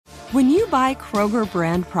When you buy Kroger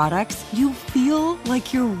brand products, you feel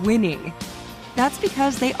like you're winning. That's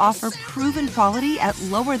because they offer proven quality at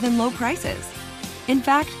lower than low prices. In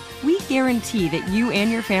fact, we guarantee that you and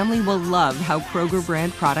your family will love how Kroger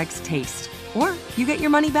brand products taste, or you get your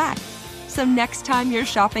money back. So next time you're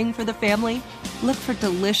shopping for the family, look for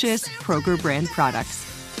delicious Kroger brand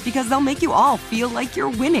products, because they'll make you all feel like you're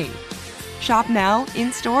winning. Shop now,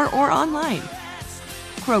 in-store, or online.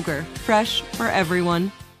 Kroger, fresh for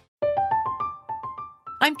everyone.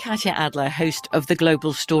 I'm Katya Adler, host of The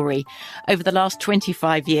Global Story. Over the last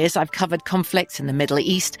 25 years, I've covered conflicts in the Middle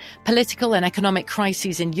East, political and economic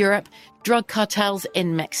crises in Europe, drug cartels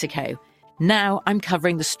in Mexico. Now I'm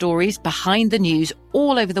covering the stories behind the news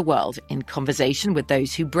all over the world in conversation with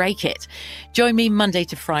those who break it. Join me Monday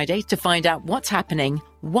to Friday to find out what's happening,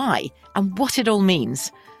 why, and what it all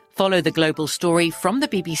means. Follow The Global Story from the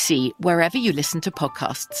BBC wherever you listen to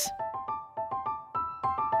podcasts.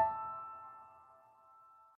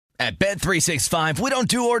 At Bet365, we don't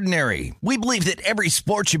do ordinary. We believe that every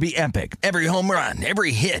sport should be epic. Every home run,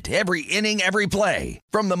 every hit, every inning, every play.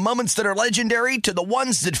 From the moments that are legendary to the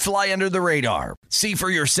ones that fly under the radar. See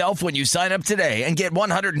for yourself when you sign up today and get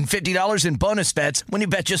 $150 in bonus bets when you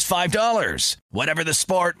bet just $5. Whatever the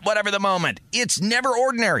sport, whatever the moment, it's never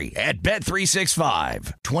ordinary at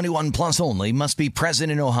Bet365. 21 plus only. Must be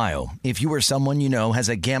present in Ohio. If you or someone you know has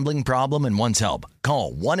a gambling problem and wants help,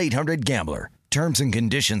 call 1-800-GAMBLER. Terms and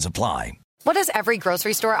conditions apply. What does every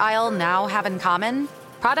grocery store aisle now have in common?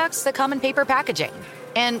 Products that come in paper packaging.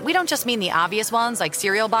 And we don't just mean the obvious ones like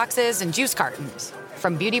cereal boxes and juice cartons.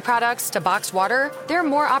 From beauty products to boxed water, there are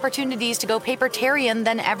more opportunities to go papertarian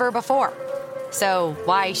than ever before. So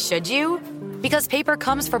why should you? Because paper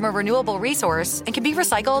comes from a renewable resource and can be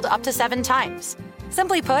recycled up to 7 times.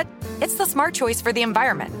 Simply put, it's the smart choice for the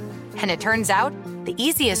environment. And it turns out, the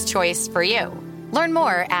easiest choice for you. Learn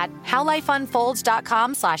more at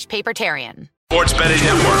howlifeunfolds.com/papertarian. Sports Betting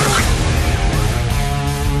Network.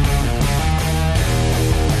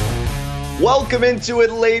 Welcome into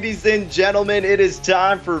it, ladies and gentlemen. It is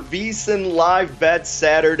time for VSiN Live Bet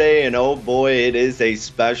Saturday, and oh boy, it is a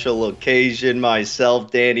special occasion.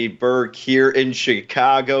 Myself, Danny Burke, here in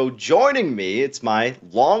Chicago. Joining me, it's my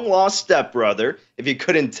long-lost stepbrother. If you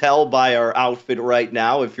couldn't tell by our outfit right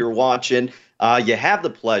now, if you're watching, you have the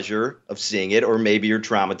pleasure of seeing it, or maybe you're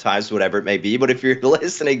traumatized, whatever it may be. But if you're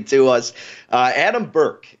listening to us, Adam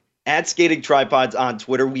Burke, at Skating Tripods on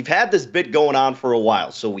Twitter. We've had this bit going on for a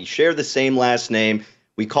while, so we share the same last name.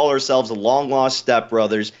 We call ourselves the long-lost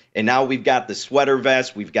stepbrothers, and now we've got the sweater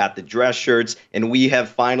vest, we've got the dress shirts, and we have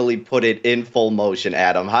finally put it in full motion.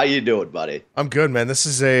 Adam, how you doing, buddy? I'm good, man. This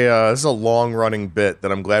is a long-running bit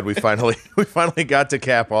that I'm glad we finally got to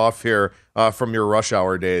cap off here from your rush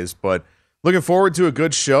hour days, but looking forward to a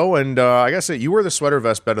good show, and I gotta say, you wear the sweater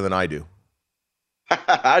vest better than I do.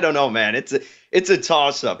 I don't know, man. It's a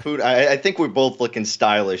toss-up. I think we're both looking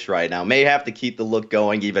stylish right now. May have to keep the look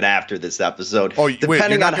going even after this episode. Oh, wait,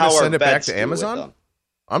 you're not going to send it back to do Amazon?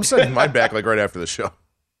 I'm sending mine back like right after the show.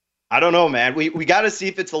 I don't know, man. We got to see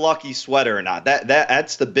if it's a lucky sweater or not.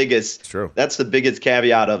 That's the biggest. It's true. That's the biggest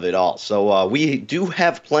caveat of it all. So we do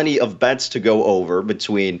have plenty of bets to go over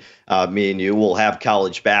between me and you. We'll have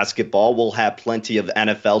college basketball. We'll have plenty of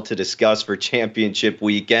NFL to discuss for championship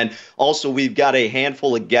weekend. Also, we've got a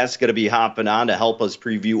handful of guests going to be hopping on to help us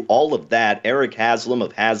preview all of that. Eric Haslam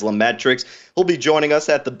of Haslam Metrics. He'll be joining us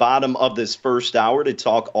at the bottom of this first hour to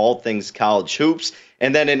talk all things college hoops.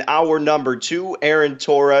 And then in hour number 2, Aaron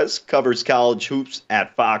Torres covers college hoops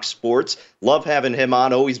at Fox Sports. Love having him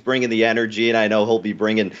on, always bringing the energy, and I know he'll be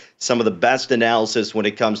bringing some of the best analysis when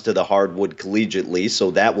it comes to the hardwood collegiately, so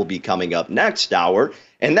that will be coming up next hour.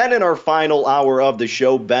 And then in our final hour of the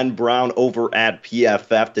show, Ben Brown over at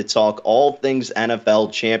PFF to talk all things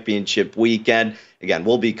NFL Championship Weekend. Again,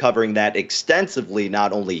 we'll be covering that extensively,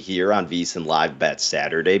 not only here on VSiN Live Bet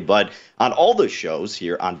Saturday, but on all the shows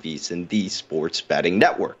here on VSiN, the Sports Betting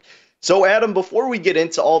Network. So, Adam, before we get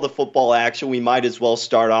into all the football action, we might as well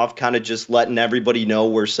start off kind of just letting everybody know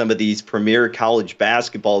where some of these premier college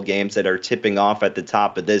basketball games that are tipping off at the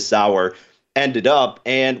top of this hour ended up.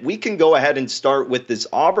 And we can go ahead and start with this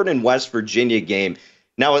Auburn and West Virginia game.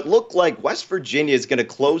 Now, it looked like West Virginia is going to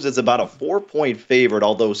close as about a 4-point favorite,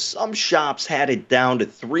 although some shops had it down to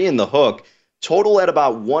 3 in the hook. Total at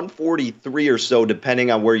about 143 or so,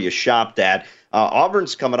 depending on where you shopped at.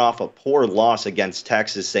 Auburn's coming off a poor loss against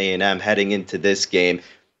Texas A&M heading into this game.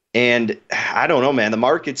 And I don't know, man. The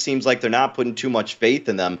market seems like they're not putting too much faith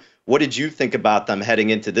in them. What did you think about them heading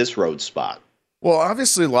into this road spot? Well,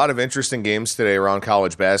 obviously a lot of interesting games today around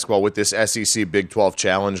college basketball with this SEC Big 12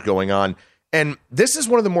 Challenge going on. And this is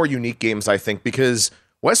one of the more unique games, I think, because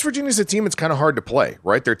West Virginia's a team that's kind of hard to play,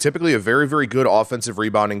 right? They're typically a very, very good offensive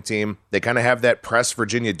rebounding team. They kind of have that press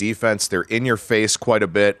Virginia defense. They're in your face quite a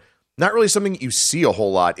bit. Not really something you see a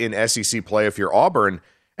whole lot in SEC play if you're Auburn.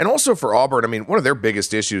 And also for Auburn, I mean, one of their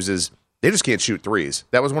biggest issues is they just can't shoot threes.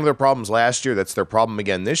 That was one of their problems last year. That's their problem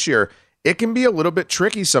again this year. It can be a little bit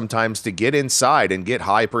tricky sometimes to get inside and get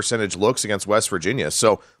high percentage looks against West Virginia.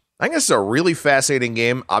 So I think it's a really fascinating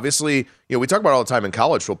game. Obviously, we talk about it all the time in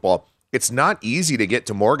college football. It's not easy to get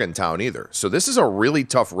to Morgantown either. So this is a really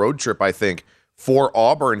tough road trip, I think, for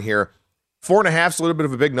Auburn here. 4.5 is a little bit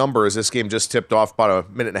of a big number as this game just tipped off about a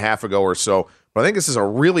minute and a half ago or so. But I think this is a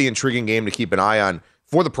really intriguing game to keep an eye on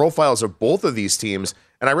for the profiles of both of these teams.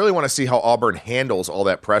 And I really want to see how Auburn handles all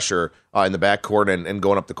that pressure in the backcourt and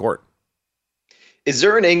going up the court. Is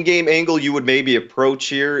there an in-game angle you would maybe approach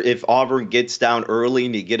here if Auburn gets down early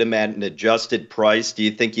and you get them at an adjusted price? Do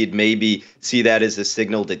you think you'd maybe see that as a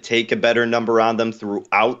signal to take a better number on them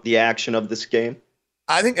throughout the action of this game?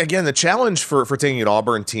 I think, again, the challenge for taking an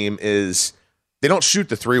Auburn team is they don't shoot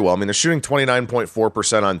the three well. I mean, they're shooting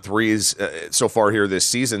 29.4% on threes so far here this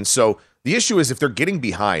season. So the issue is if they're getting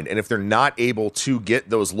behind and if they're not able to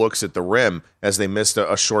get those looks at the rim as they missed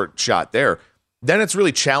a short shot there, then it's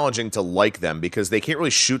really challenging to like them because they can't really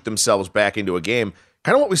shoot themselves back into a game.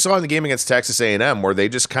 Kind of what we saw in the game against Texas A&M, where they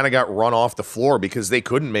just kind of got run off the floor because they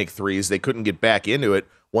couldn't make threes. They couldn't get back into it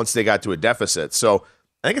once they got to a deficit. So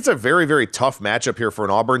I think it's a very, very tough matchup here for an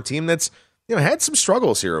Auburn team that's had some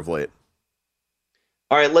struggles here of late.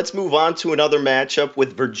 All right, let's move on to another matchup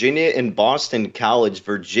with Virginia and Boston College.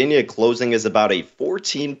 Virginia closing as about a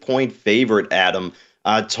 14-point favorite, Adam.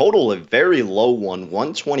 Total, a very low one,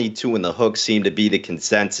 122 in the hook seemed to be the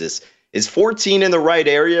consensus. Is 14 in the right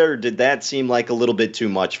area, or did that seem like a little bit too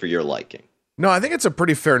much for your liking? No, I think it's a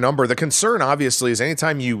pretty fair number. The concern, obviously, is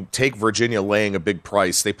anytime you take Virginia laying a big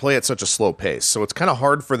price, they play at such a slow pace. So it's kind of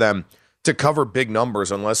hard for them to cover big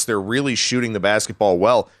numbers unless they're really shooting the basketball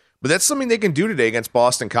well. But that's something they can do today against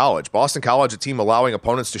Boston College. Boston College, a team allowing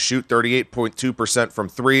opponents to shoot 38.2% from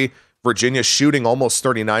three. Virginia shooting almost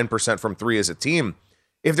 39% from three as a team.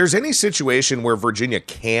 If there's any situation where Virginia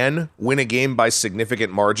can win a game by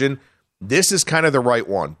significant margin, this is kind of the right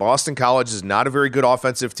one. Boston College is not a very good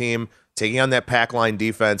offensive team, taking on that pack line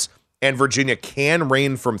defense, and Virginia can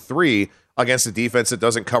rain from three against a defense that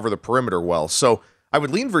doesn't cover the perimeter well. So I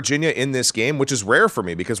would lean Virginia in this game, which is rare for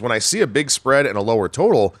me because when I see a big spread and a lower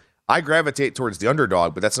total, I gravitate towards the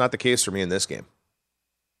underdog, but that's not the case for me in this game.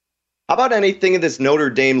 How about anything in this Notre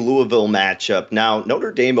Dame-Louisville matchup? Now,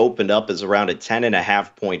 Notre Dame opened up as around a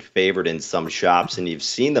 10.5-point favorite in some shops, and you've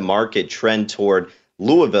seen the market trend toward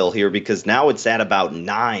Louisville here because now it's at about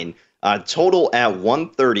 9. Total at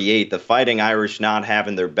 138, the Fighting Irish not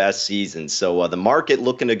having their best season. So the market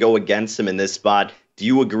looking to go against them in this spot. Do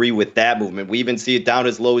you agree with that movement? We even see it down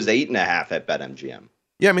as low as 8.5 at BetMGM.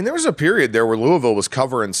 Yeah, I mean, there was a period there where Louisville was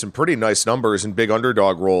covering some pretty nice numbers and big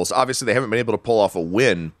underdog roles. Obviously, they haven't been able to pull off a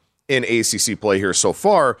win in ACC play here so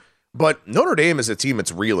far, but Notre Dame is a team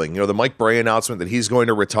that's reeling. The Mike Brey announcement that he's going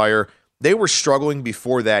to retire, they were struggling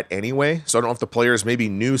before that anyway, so I don't know if the players maybe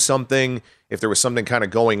knew something, if there was something kind of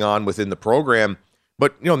going on within the program,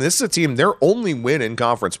 but this is a team, their only win in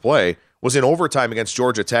conference play was in overtime against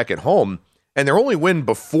Georgia Tech at home, and their only win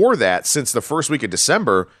before that since the first week of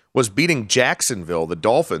December was beating Jacksonville, the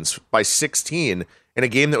Dolphins, by 16 in a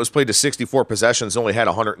game that was played to 64 possessions and only had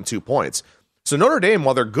 102 points. So Notre Dame,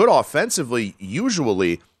 while they're good offensively,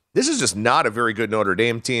 usually, this is just not a very good Notre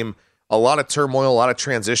Dame team. A lot of turmoil, a lot of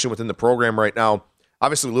transition within the program right now.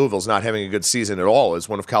 Obviously, Louisville's not having a good season at all as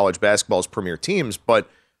one of college basketball's premier teams. But,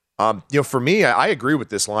 for me, I agree with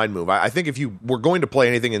this line move. I think if you were going to play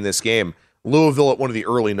anything in this game, Louisville at one of the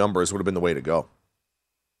early numbers would have been the way to go.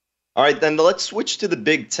 All right, then let's switch to the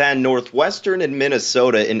Big Ten. Northwestern and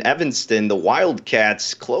Minnesota. In Evanston, the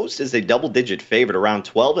Wildcats closed as a double-digit favorite, around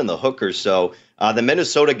 12 in the hook or so. The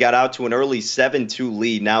Minnesota got out to an early 7-2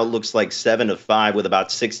 lead. Now it looks like 7-5 with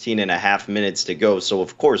about 16 and a half minutes to go. So,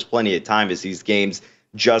 of course, plenty of time as these games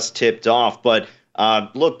just tipped off. But,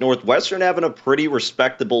 look, Northwestern having a pretty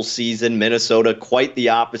respectable season. Minnesota, quite the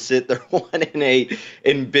opposite. They're 1-8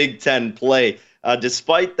 in Big Ten play.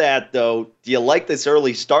 Despite that, though, do you like this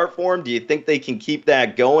early start for them? Do you think they can keep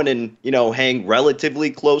that going and, hang relatively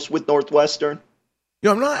close with Northwestern?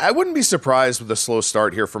 I wouldn't be surprised with a slow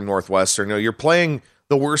start here from Northwestern. You're playing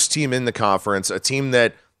the worst team in the conference, a team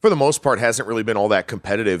that, for the most part, hasn't really been all that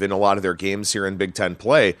competitive in a lot of their games here in Big Ten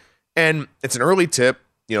play. And it's an early tip.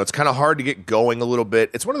 It's kind of hard to get going a little bit.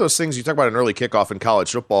 It's one of those things, you talk about an early kickoff in college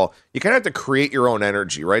football, you kind of have to create your own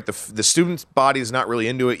energy, right? The student body is not really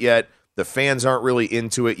into it yet. The fans aren't really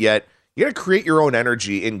into it yet. You got to create your own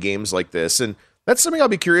energy in games like this. And That's something I'll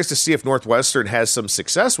be curious to see if Northwestern has some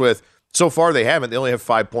success with. So far, they haven't. They only have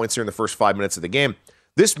 5 points here in the first 5 minutes of the game.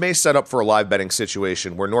 This may set up for a live betting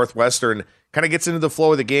situation where Northwestern kind of gets into the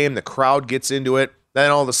flow of the game, the crowd gets into it,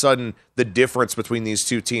 then all of a sudden the difference between these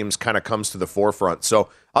two teams kind of comes to the forefront. So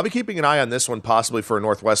I'll be keeping an eye on this one, possibly for a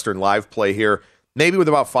Northwestern live play here, maybe with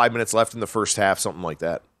about 5 minutes left in the first half, something like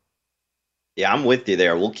that. Yeah, I'm with you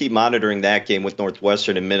there. We'll keep monitoring that game with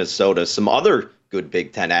Northwestern and Minnesota. Some other good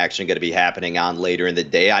Big Ten action going to be happening on later in the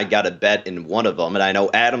day. I got a bet in one of them, and I know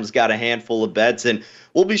Adam's got a handful of bets, and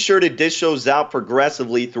we'll be sure to dish those out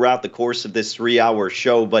progressively throughout the course of this 3-hour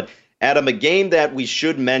show. But Adam, a game that we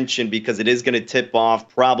should mention because it is going to tip off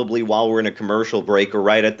probably while we're in a commercial break or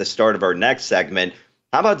right at the start of our next segment.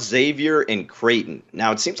 How about Xavier and Creighton?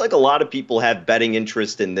 Now, it seems like a lot of people have betting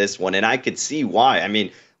interest in this one, and I could see why. I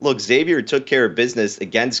mean, look, Xavier took care of business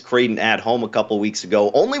against Creighton at home a couple weeks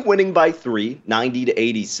ago, only winning by 3,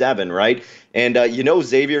 90-87, right? And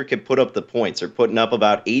Xavier can put up the points. They're putting up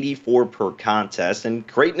about 84 per contest, and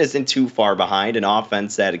Creighton isn't too far behind, an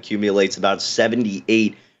offense that accumulates about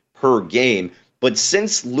 78 per game. But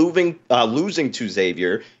since losing to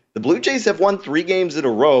Xavier, the Blue Jays have won 3 games in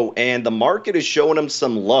a row, and the market is showing them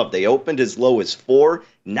some love. They opened as low as 4.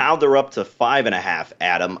 Now they're up to 5.5,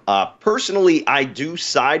 Adam. Personally, I do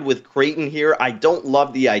side with Creighton here. I don't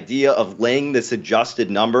love the idea of laying this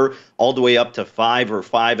adjusted number all the way up to 5 or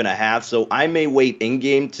 5.5, so I may wait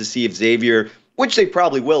in-game to see if Xavier, which they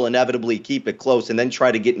probably will inevitably keep it close, and then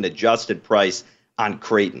try to get an adjusted price on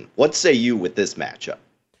Creighton. What say you with this matchup?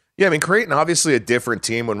 Yeah, I mean, Creighton, obviously a different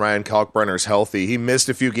team when Ryan Kalkbrenner's healthy. He missed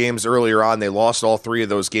a few games earlier on. They lost all 3 of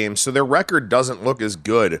those games, so their record doesn't look as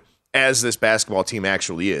good as this basketball team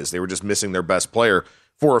actually is. They were just missing their best player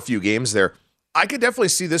for a few games there. I could definitely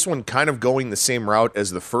see this one kind of going the same route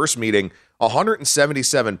as the first meeting.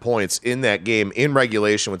 177 points in that game in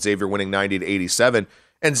regulation with Xavier winning 90-87.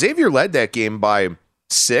 And Xavier led that game by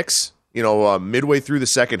 6. Midway through the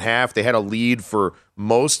second half, they had a lead for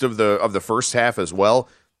most of the first half as well.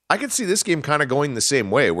 I could see this game kind of going the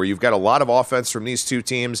same way, where you've got a lot of offense from these two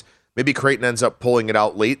teams. Maybe Creighton ends up pulling it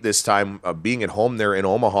out late this time, being at home there in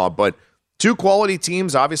Omaha. But 2 quality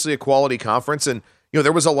teams, obviously a quality conference. And,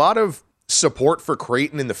 there was a lot of support for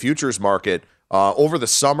Creighton in the futures market over the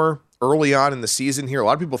summer, early on in the season here. A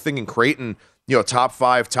lot of people thinking Creighton, top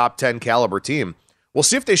 5, top 10 caliber team. We'll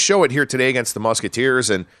see if they show it here today against the Musketeers.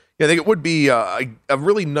 And I think it would be a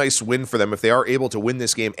really nice win for them if they are able to win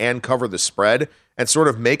this game and cover the spread and sort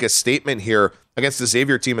of make a statement here against the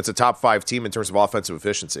Xavier team. It's a top 5 team in terms of offensive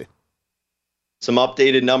efficiency. Some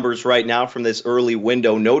updated numbers right now from this early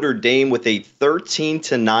window. Notre Dame with a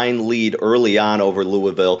 13-9 lead early on over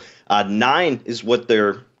Louisville. 9 is what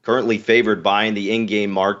they're currently favored by in the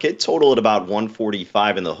in-game market. Total at about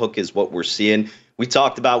 145, and the hook is what we're seeing. We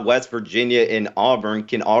talked about West Virginia and Auburn.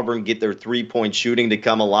 Can Auburn get their 3-point shooting to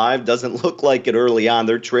come alive? Doesn't look like it early on.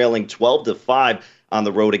 They're trailing 12-5 on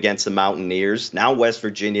the road against the Mountaineers. Now West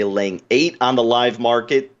Virginia laying 8 on the live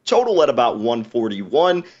market. Total at about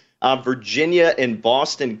 141. Virginia and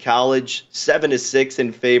Boston College, 7-6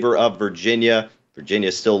 in favor of Virginia.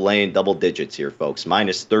 Virginia still laying double digits here, folks.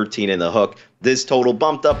 Minus 13 in the hook. This total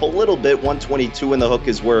bumped up a little bit. 122 in the hook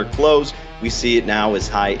is where it closed. We see it now as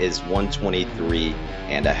high as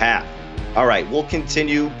 123.5. All right, we'll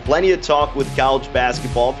continue. Plenty of talk with college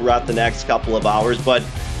basketball throughout the next couple of hours, but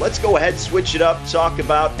let's go ahead, switch it up, talk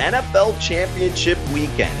about NFL Championship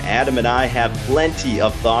Weekend. Adam and I have plenty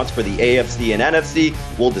of thoughts for the AFC and NFC.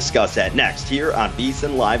 We'll discuss that next here on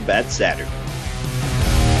VSiN Live Bet Saturday.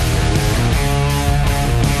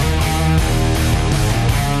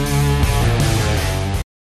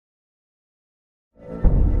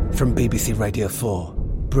 From BBC Radio 4,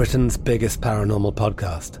 Britain's biggest paranormal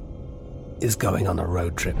podcast is going on a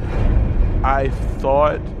road trip. I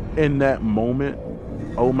thought in that moment,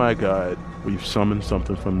 oh my God, we've summoned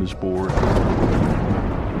something from this board.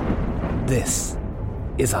 This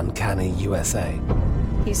is Uncanny USA.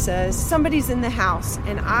 He says, somebody's in the house,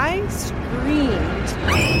 and I screamed.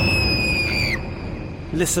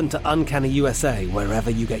 Listen to Uncanny USA wherever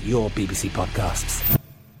you get your BBC podcasts,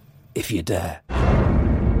 if you dare.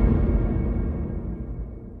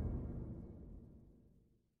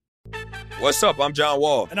 What's up? I'm John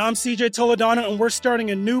Wall. And I'm CJ Toledano, and we're starting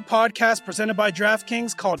a new podcast presented by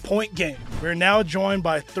DraftKings called Point Game. We're now joined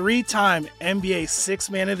by 3-time NBA Sixth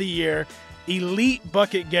Man of the Year, elite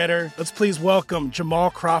bucket getter. Let's please welcome Jamal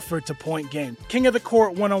Crawford to Point Game. King of the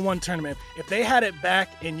Court one-on-one tournament. If they had it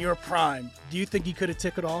back in your prime, do you think you could have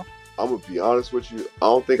took it all? I'm going to be honest with you. I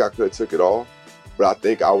don't think I could have took it all, but I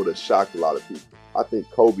think I would have shocked a lot of people. I think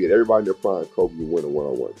Kobe and everybody in their prime, Kobe would win a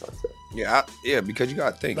one-on-one contest. Yeah, because you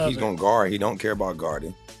got to think he's going to guard. He don't care about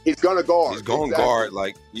guarding. He's going to guard. He's going to guard.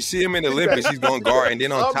 Like, you see him in the Olympics, he's going to guard. And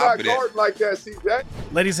then on top of that. Like that, CJ.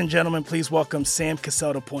 Ladies and gentlemen, please welcome Sam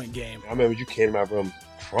Cassell to Point Game. I remember you came in my room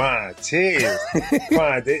crying, tears,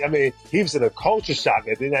 crying. I mean, he was in a culture shock.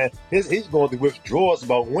 And then he's going through withdrawals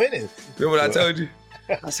about winning. Remember what I told you?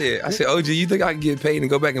 I said, OG, you think I can get paid and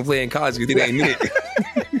go back and play in college because it ain't it?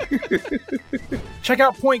 Check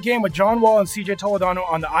out Point Game with John Wall and CJ Toledano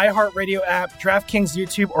on the iHeartRadio app, DraftKings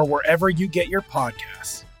YouTube, or wherever you get your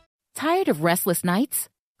podcasts. Tired of restless nights?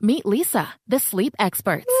 Meet Leesa, the sleep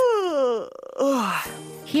experts.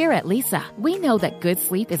 Here at Leesa, we know that good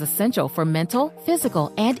sleep is essential for mental,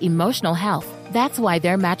 physical, and emotional health. That's why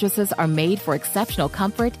their mattresses are made for exceptional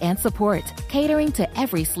comfort and support, catering to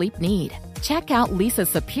every sleep need. Check out Leesa's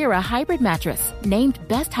Sapira Hybrid Mattress, named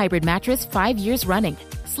Best Hybrid Mattress 5 years running.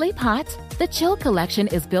 Sleep hot? The Chill Collection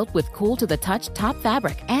is built with cool-to-the-touch top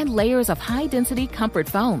fabric and layers of high-density comfort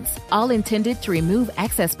foams, all intended to remove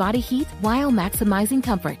excess body heat while maximizing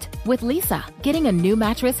comfort. With Leesa, getting a new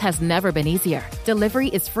mattress has never been easier. Delivery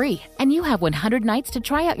is free, and you have 100 nights to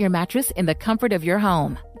try out your mattress in the comfort of your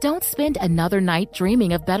home. Don't spend another night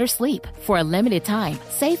dreaming of better sleep. For a limited time,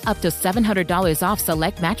 save up to $700 off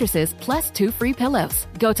select mattresses plus 2 free pillows.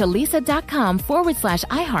 Go to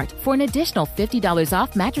leesa.com/iHeart for an additional $50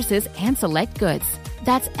 off mattresses and select goods.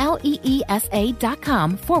 That's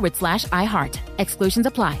LEESA.com/iHeart. Exclusions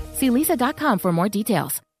apply. See leesa.com for more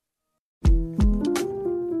details.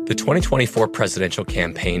 The 2024 presidential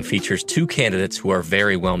campaign features 2 candidates who are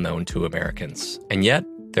very well known to Americans. And yet,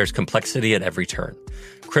 there's complexity at every turn.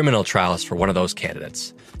 Criminal trials for one of those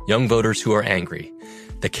candidates. Young voters who are angry.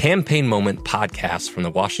 The Campaign Moment podcast from the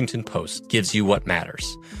Washington Post gives you what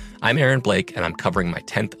matters. I'm Aaron Blake, and I'm covering my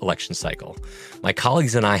 10th election cycle. My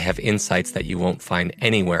colleagues and I have insights that you won't find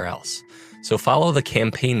anywhere else. So follow The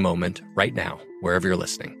Campaign Moment right now, wherever you're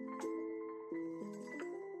listening.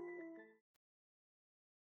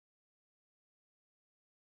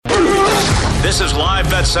 This is Live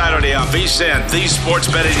Bet Saturday on VSiN, the Sports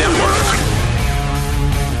Betting Network.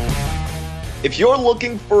 If you're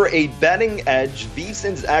looking for a betting edge,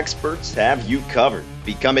 VSiN's experts have you covered.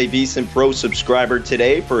 Become a VSiN Pro subscriber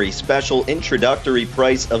today for a special introductory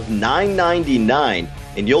price of $9.99,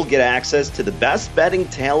 and you'll get access to the best betting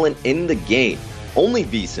talent in the game. Only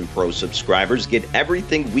VSiN Pro subscribers get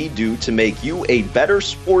everything we do to make you a better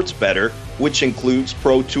sports bettor, which includes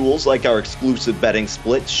pro tools like our exclusive betting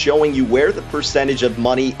splits, showing you where the percentage of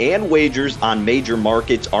money and wagers on major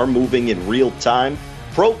markets are moving in real time,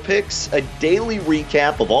 pro picks, a daily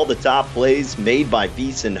recap of all the top plays made by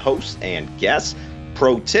VSiN hosts and guests,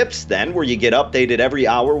 pro tips then, where you get updated every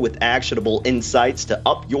hour with actionable insights to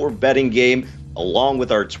up your betting game, along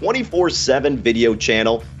with our 24/7 video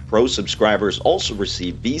channel. Pro subscribers also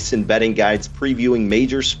receive VSiN betting guides previewing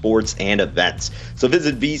major sports and events. So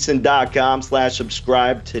visit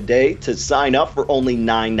VSiN.com/subscribe today to sign up for only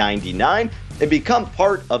 $9.99 and become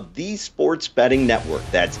part of the Sports Betting Network.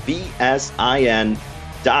 That's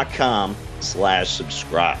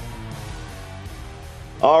VSIN.com/subscribe.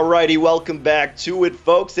 Alrighty, welcome back to it,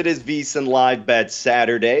 folks. It is VSiN Live Bet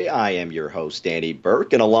Saturday. I am your host, Danny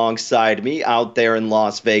Burke, and alongside me out there in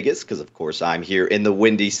Las Vegas, because of course I'm here in the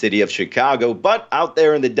windy city of Chicago, but out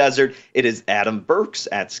there in the desert, it is Adam Burke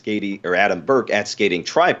at Skating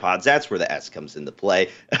Tripods. That's where the S comes into play.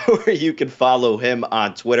 Where you can follow him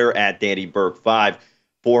on Twitter at DannyBurke5.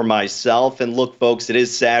 For myself. And look, folks, it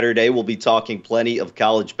is Saturday. We'll be talking plenty of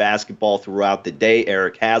college basketball throughout the day.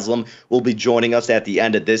 Eric Haslam will be joining us at the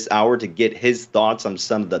end of this hour to get his thoughts on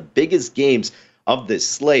some of the biggest games of this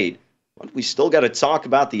slate. But we still got to talk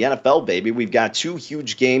about the NFL, baby. We've got 2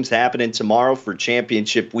 huge games happening tomorrow for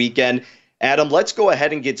championship weekend. Adam, let's go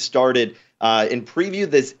ahead and get started and preview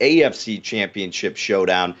this AFC championship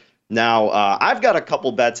showdown. Now, I've got a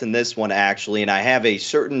couple bets in this one, actually, and I have a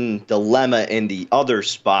certain dilemma in the other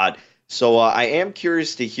spot. So I am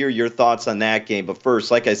curious to hear your thoughts on that game. But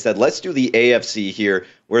first, like I said, let's do the AFC here,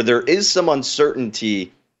 where there is some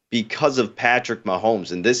uncertainty because of Patrick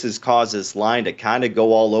Mahomes. And this has caused this line to kind of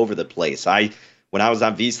go all over the place. When I was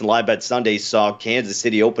on VSiN Live Bet Sunday, saw Kansas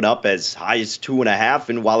City open up as high as 2.5.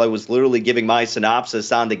 And while I was literally giving my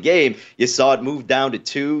synopsis on the game, you saw it move down to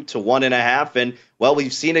 2 to 1.5. And, well,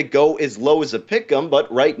 we've seen it go as low as a pick'em.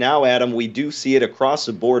 But right now, Adam, we do see it across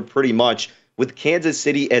the board pretty much with Kansas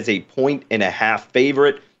City as a 1.5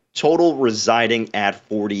 favorite, total residing at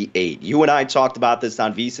 48. You and I talked about this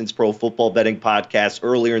on VSiN's Pro Football Betting Podcast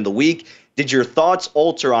earlier in the week. Did your thoughts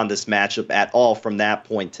alter on this matchup at all from that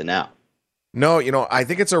point to now? No, I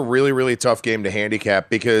think it's a really, really tough game to handicap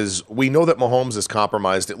because we know that Mahomes is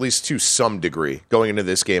compromised, at least to some degree, going into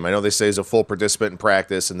this game. I know they say he's a full participant in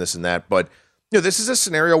practice and this and that, but this is a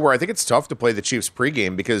scenario where I think it's tough to play the Chiefs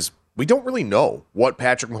pregame because we don't really know what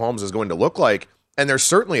Patrick Mahomes is going to look like, and there's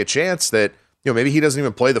certainly a chance that maybe he doesn't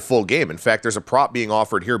even play the full game. In fact, there's a prop being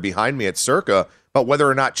offered here behind me at Circa about whether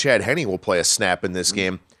or not Chad Henne will play a snap in this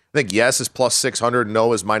game. I think yes is plus 600,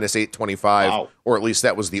 no is minus 825, or at least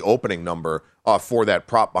that was the opening number for that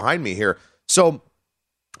prop behind me here. So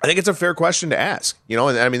I think it's a fair question to ask, and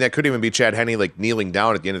I mean, that could even be Chad Henne like kneeling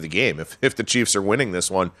down at the end of the game if the Chiefs are winning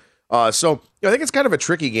this one. So I think it's kind of a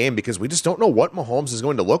tricky game because we just don't know what Mahomes is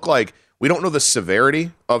going to look like. We don't know the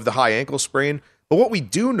severity of the high ankle sprain, but what we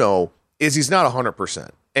do know is he's not 100%.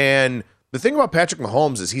 And the thing about Patrick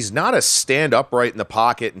Mahomes is he's not a stand upright in the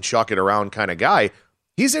pocket and chuck it around kind of guy.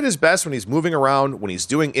 He's at his best when he's moving around, when he's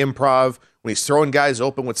doing improv, when he's throwing guys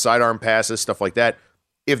open with sidearm passes, stuff like that.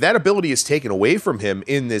 If that ability is taken away from him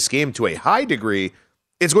in this game to a high degree,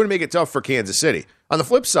 it's going to make it tough for Kansas City. On the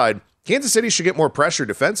flip side, Kansas City should get more pressure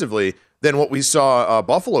defensively than what we saw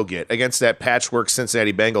Buffalo get against that patchwork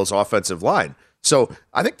Cincinnati Bengals offensive line. So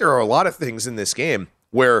I think there are a lot of things in this game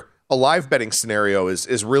where a live betting scenario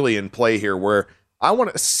is really in play here, where I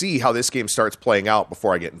want to see how this game starts playing out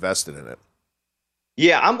before I get invested in it.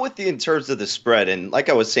 Yeah, I'm with you in terms of the spread. And like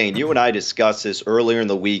I was saying, you and I discussed this earlier in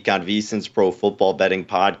the week on VSiN's Pro Football Betting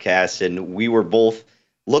Podcast, and we were both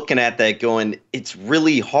looking at that going, it's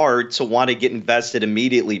really hard to want to get invested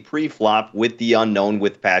immediately pre-flop with the unknown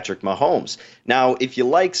with Patrick Mahomes. Now, if you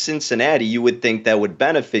like Cincinnati, you would think that would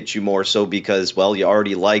benefit you more so because, well, you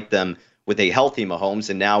already like them with a healthy Mahomes,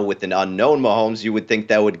 and now with an unknown Mahomes, you would think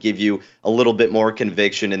that would give you a little bit more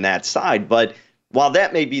conviction in that side. But while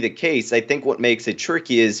that may be the case, I think what makes it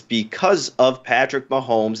tricky is because of Patrick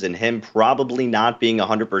Mahomes and him probably not being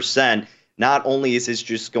 100%, not only is this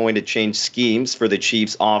just going to change schemes for the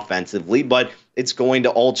Chiefs offensively, but it's going to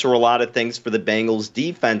alter a lot of things for the Bengals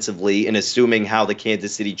defensively in assuming how the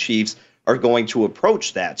Kansas City Chiefs are going to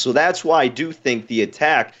approach that. So that's why I do think the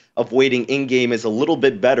attack of waiting in-game is a little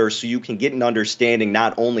bit better so you can get an understanding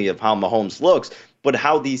not only of how Mahomes looks, but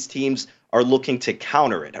how these teams are looking to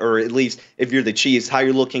counter it, or at least if you're the Chiefs, how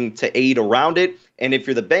you're looking to aid around it, and if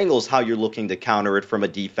you're the Bengals, how you're looking to counter it from a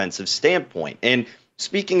defensive standpoint. And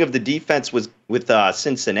speaking of the defense with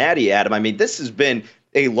Cincinnati, Adam, I mean, this has been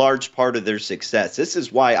a large part of their success. This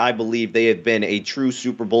is why I believe they have been a true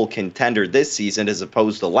Super Bowl contender this season as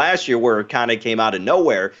opposed to last year where it kind of came out of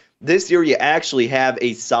nowhere. This year, you actually have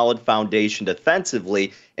a solid foundation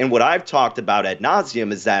defensively, and what I've talked about ad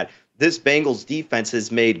nauseum is that this Bengals defense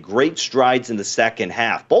has made great strides in the second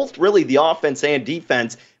half. Both really the offense and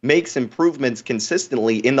defense makes improvements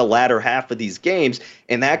consistently in the latter half of these games,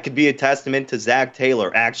 and that could be a testament to Zach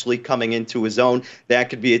Taylor actually coming into his own. That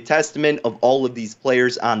could be a testament of all of these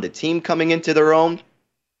players on the team coming into their own,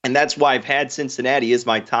 and that's why I've had Cincinnati as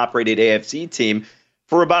my top-rated AFC team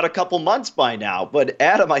for about a couple months by now. But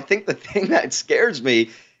Adam, I think the thing that scares me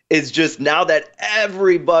is just now that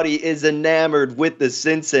everybody is enamored with the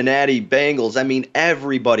Cincinnati Bengals. I mean,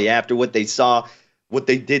 everybody after what they saw, what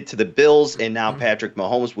they did to the Bills, and now Patrick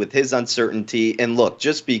Mahomes with his uncertainty. And look,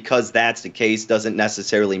 just because that's the case doesn't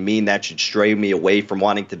necessarily mean that should stray me away from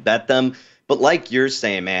wanting to bet them. But like you're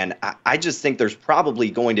saying, man, I just think there's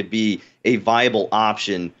probably going to be a viable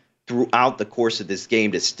option throughout the course of this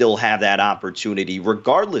game to still have that opportunity,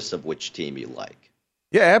 regardless of which team you like.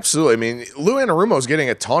 Yeah, absolutely. I mean, Lou Anarumo's getting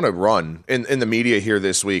a ton of run in the media here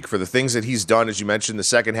this week for the things that he's done, as you mentioned, the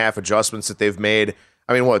second half adjustments that they've made.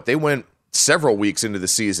 I mean, they went several weeks into the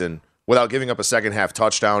season without giving up a second half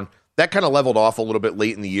touchdown. That kind of leveled off a little bit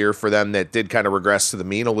late in the year for them. That did kind of regress to the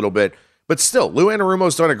mean a little bit. But still, Lou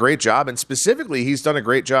Anarumo's done a great job, and specifically, he's done a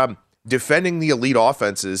great job defending the elite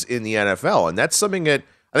offenses in the NFL. And that's something that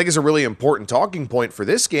I think is a really important talking point for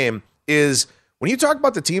this game is when you talk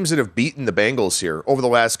about the teams that have beaten the Bengals here over the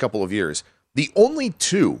last couple of years, the only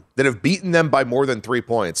two that have beaten them by more than 3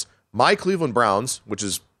 points, my Cleveland Browns, which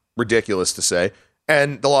is ridiculous to say,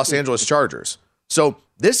 and the Los Angeles Chargers. So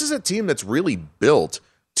this is a team that's really built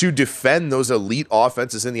to defend those elite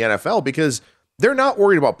offenses in the NFL because they're not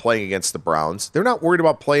worried about playing against the Browns. They're not worried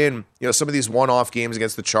about playing, some of these one-off games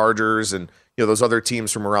against the Chargers and, those other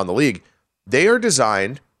teams from around the league. They are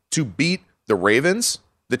designed to beat the Ravens,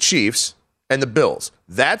 the Chiefs, and the Bills.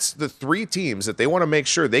 That's the three teams that they want to make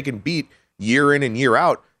sure they can beat year in and year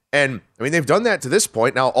out. And, I mean, they've done that to this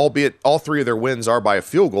point. Now, albeit all three of their wins are by a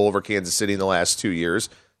field goal over Kansas City in the last 2 years.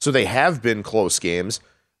 So they have been close games.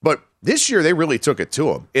 But this year, they really took it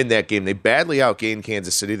to them in that game. They badly outgained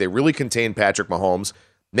Kansas City. They really contained Patrick Mahomes.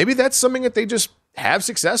 Maybe that's something that they just have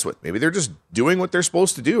success with. Maybe they're just doing what they're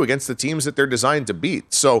supposed to do against the teams that they're designed to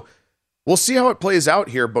beat. So we'll see how it plays out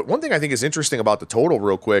here. But one thing I think is interesting about the total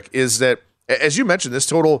real quick is that, as you mentioned, this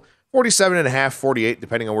total 47.5, 48,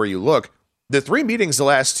 depending on where you look. The 3 meetings the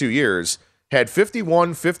last 2 years had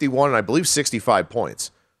 51, 51, and I believe 65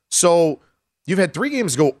 points. So you've had 3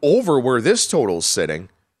 games go over where this total's sitting,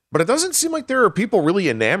 but it doesn't seem like there are people really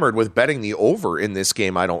enamored with betting the over in this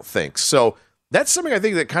game, I don't think. So that's something I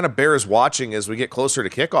think that kind of bears watching as we get closer to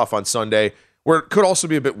kickoff on Sunday, where it could also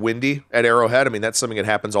be a bit windy at Arrowhead. I mean, that's something that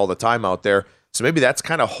happens all the time out there. So maybe that's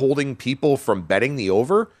kind of holding people from betting the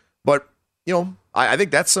over. But, I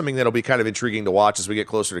think that's something that'll be kind of intriguing to watch as we get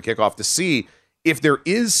closer to kickoff to see if there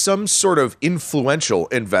is some sort of influential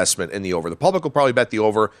investment in the over. The public will probably bet the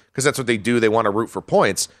over because that's what they do. They want to root for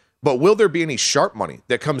points. But will there be any sharp money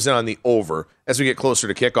that comes in on the over as we get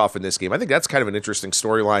closer to kickoff in this game? I think that's kind of an interesting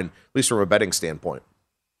storyline, at least from a betting standpoint.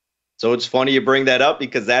 So it's funny you bring that up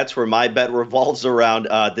because that's where my bet revolves around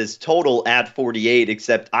this total at 48,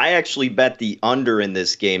 except I actually bet the under in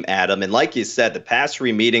this game, Adam. And like you said, the past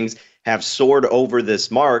 3 meetings have soared over this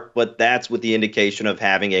mark, but that's with the indication of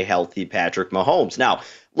having a healthy Patrick Mahomes. Now,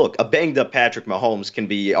 look, a banged-up Patrick Mahomes can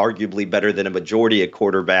be arguably better than a majority of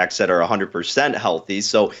quarterbacks that are 100% healthy,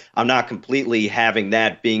 so I'm not completely having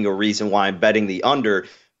that being a reason why I'm betting the under.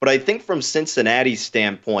 But I think from Cincinnati's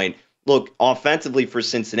standpoint, look, offensively for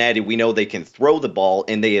Cincinnati, we know they can throw the ball,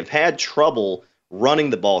 and they have had trouble running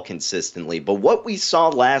the ball consistently. But what we saw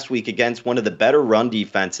last week against one of the better run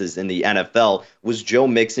defenses in the NFL was Joe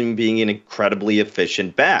Mixon being an incredibly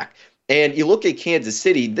efficient back. And you look at Kansas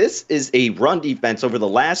City, this is a run defense over the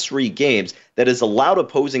last 3 games that has allowed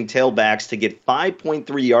opposing tailbacks to get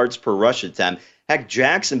 5.3 yards per rush attempt. Heck,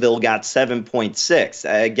 Jacksonville got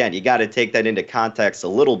 7.6. Again, you got to take that into context a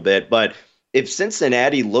little bit, but if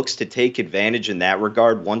Cincinnati looks to take advantage in that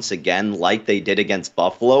regard once again, like they did against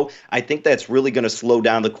Buffalo, I think that's really going to slow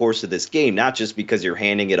down the course of this game, not just because you're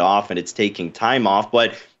handing it off and it's taking time off,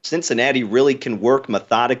 but Cincinnati really can work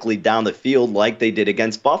methodically down the field like they did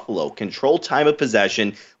against Buffalo. Control time of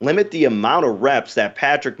possession, limit the amount of reps that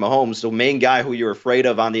Patrick Mahomes, the main guy who you're afraid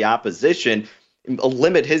of on the opposition,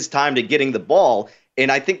 limit his time to getting the ball. And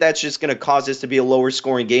I think that's just going to cause this to be a lower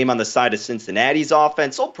scoring game on the side of Cincinnati's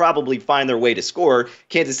offense. They'll probably find their way to score.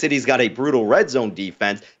 Kansas City's got a brutal red zone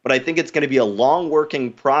defense, but I think it's going to be a long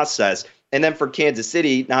working process. And then for Kansas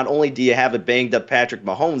City, not only do you have a banged-up Patrick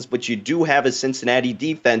Mahomes, but you do have a Cincinnati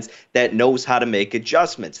defense that knows how to make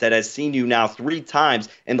adjustments, that has seen you now 3 times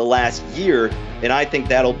in the last year, and I think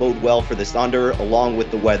that'll bode well for this under, along with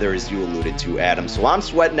the weather, as you alluded to, Adam. So I'm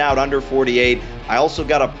sweating out under 48. I also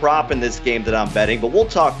got a prop in this game that I'm betting, but we'll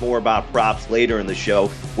talk more about props later in the show.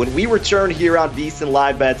 When we return here on VSiN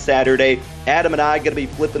Live Bet Saturday, Adam and I are going to be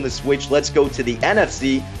flipping the switch. Let's go to the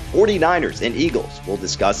NFC, 49ers and Eagles. We'll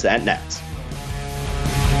discuss that next.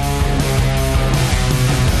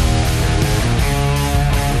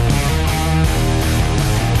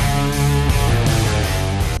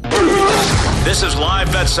 This is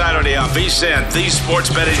Live Bet Saturday on VSiN, the Sports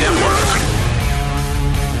Betting Network.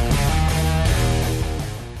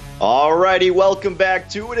 Alrighty, welcome back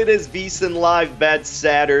to it. It is VSiN Live Bet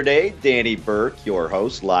Saturday. Danny Burke, your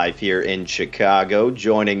host, live here in Chicago.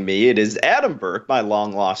 Joining me, it is Adam Burke, my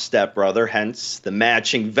long-lost stepbrother, hence the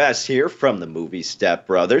matching vest here from the movie Step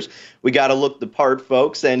Brothers. We got to look the part,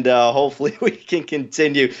 folks, and hopefully we can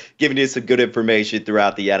continue giving you some good information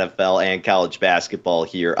throughout the NFL and college basketball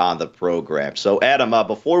here on the program. So, Adam,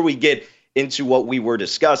 before we get into what we were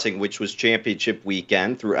discussing, which was championship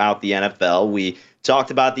weekend throughout the NFL, we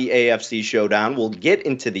talked about the AFC showdown. We'll get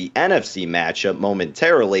into the NFC matchup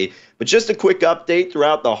momentarily, but just a quick update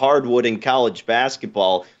throughout the hardwood in college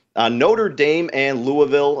basketball. Notre Dame and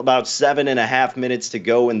Louisville, about 7.5 minutes to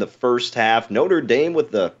go in the first half. Notre Dame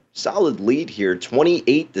with the solid lead here,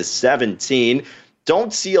 28-17.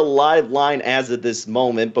 Don't see a live line as of this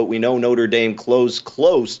moment, but we know Notre Dame closed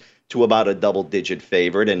close to about a double-digit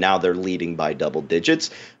favorite, and now they're leading by double digits.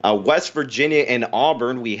 West Virginia and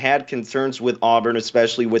Auburn, we had concerns with Auburn,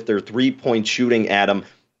 especially with their three-point shooting, Adam.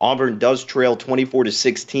 Auburn does trail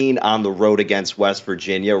 24-16 on the road against West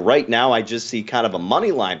Virginia. Right now, I just see kind of a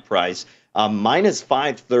money line price, minus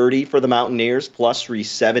 530 for the Mountaineers, plus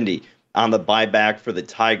 370 on the buyback for the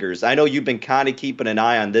Tigers. I know you've been kind of keeping an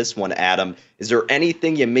eye on this one, Adam. Is there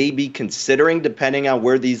anything you may be considering depending on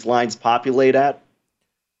where these lines populate at?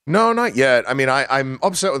 No, not yet. I mean, I'm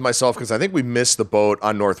upset with myself because I think we missed the boat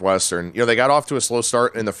on Northwestern. They got off to a slow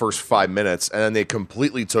start in the first 5 minutes, and then they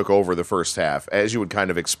completely took over the first half, as you would kind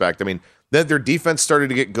of expect. I mean, then their defense started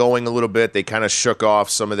to get going a little bit. They kind of shook off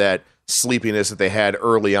some of that sleepiness that they had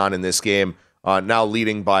early on in this game, now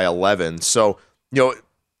leading by 11. So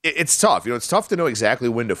it's tough. It's tough to know exactly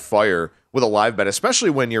when to fire with a live bet, especially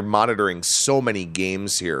when you're monitoring so many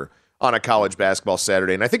games here on a college basketball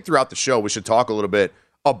Saturday. And I think throughout the show, we should talk a little bit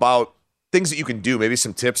about things that you can do, maybe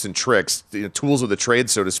some tips and tricks, tools of the trade,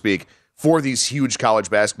 so to speak, for these huge college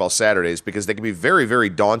basketball Saturdays, because they can be very, very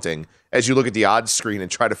daunting as you look at the odds screen and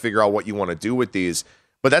try to figure out what you want to do with these.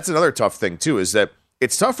 But that's another tough thing, too, is that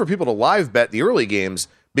it's tough for people to live bet the early games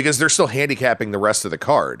because they're still handicapping the rest of the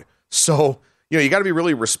card. So, you got to be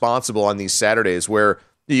really responsible on these Saturdays where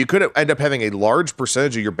you could end up having a large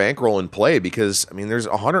percentage of your bankroll in play because, there's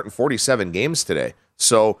 147 games today.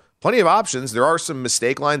 So plenty of options. There are some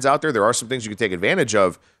mistake lines out there. There are some things you can take advantage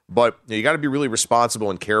of, but you got to be really responsible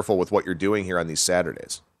and careful with what you're doing here on these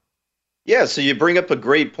Saturdays. Yeah, so you bring up a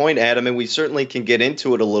great point, Adam, and we certainly can get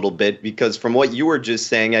into it a little bit because from what you were just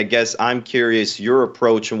saying, I guess I'm curious your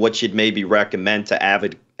approach and what you'd maybe recommend to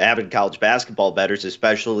avid college basketball bettors,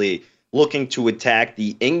 especially looking to attack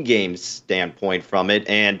the in-game standpoint from it.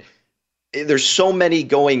 And there's so many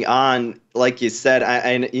going on, like you said,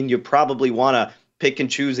 and you probably want to pick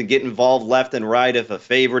and choose and get involved left and right if a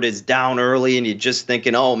favorite is down early and you're just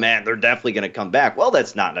thinking, oh, man, they're definitely going to come back. Well,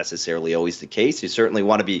 that's not necessarily always the case. You certainly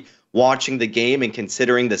want to be watching the game and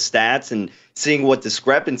considering the stats and seeing what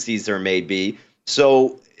discrepancies there may be.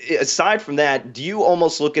 So aside from that, do you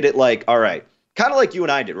almost look at it like, all right, kind of like you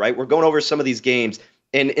and I did, right? We're going over some of these games,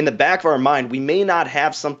 and in the back of our mind, we may not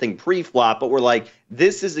have something pre-flop, but we're like,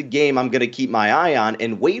 this is a game I'm going to keep my eye on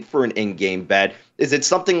and wait for an in-game bet. Is it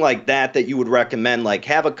something like that you would recommend? Like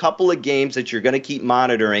have a couple of games that you're going to keep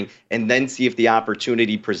monitoring and then see if the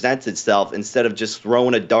opportunity presents itself instead of just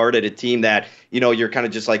throwing a dart at a team that, you're kind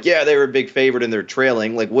of just like, yeah, they were a big favorite and they're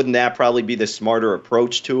trailing. Like, wouldn't that probably be the smarter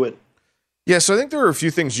approach to it? Yeah, so I think there are a few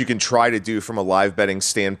things you can try to do from a live betting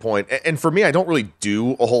standpoint. And for me, I don't really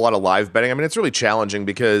do a whole lot of live betting. It's really challenging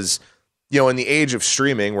because, in the age of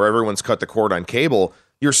streaming where everyone's cut the cord on cable,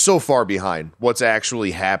 you're so far behind what's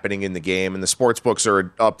actually happening in the game, and the sports books are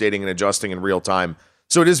updating and adjusting in real time.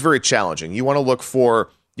 So it is very challenging. You want to look for,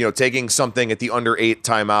 taking something at the under 8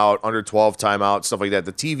 timeout, under 12 timeout, stuff like that,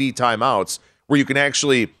 the TV timeouts, where you can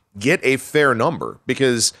actually get a fair number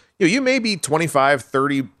because you may be 25,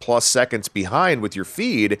 30 plus seconds behind with your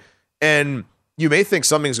feed, and you may think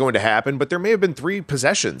something's going to happen, but there may have been 3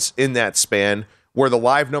 possessions in that span where the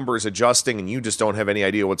live number is adjusting and you just don't have any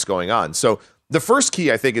idea what's going on. So the first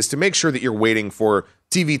key, I think, is to make sure that you're waiting for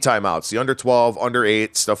TV timeouts, the under 12, under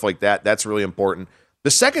 8, stuff like that. That's really important.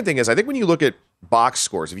 The second thing is, I think when you look at box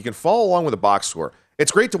scores, if you can follow along with a box score,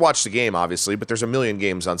 it's great to watch the game, obviously, but there's a million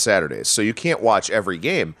games on Saturdays, so you can't watch every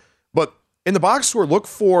game. But in the box score, look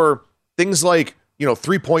for things like,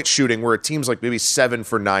 3-point shooting where a team's like maybe 7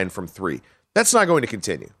 for 9 from 3. That's not going to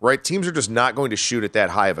continue, right? Teams are just not going to shoot at that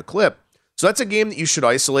high of a clip. So that's a game that you should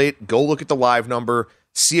isolate. Go look at the live number.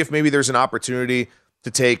 See if maybe there's an opportunity to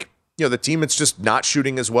take, the team that's just not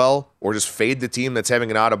shooting as well, or just fade the team that's having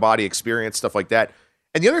an out-of-body experience, stuff like that.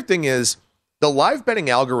 And the other thing is, the live betting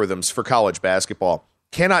algorithms for college basketball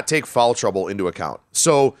cannot take foul trouble into account.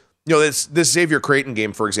 So, this Xavier Creighton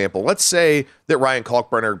game, for example, let's say that Ryan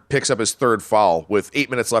Kalkbrenner picks up his 3rd foul with 8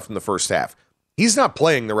 minutes left in the first half. He's not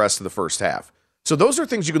playing the rest of the first half. So those are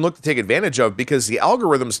things you can look to take advantage of because the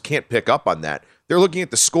algorithms can't pick up on that. They're looking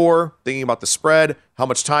at the score, thinking about the spread, how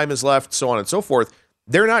much time is left, so on and so forth.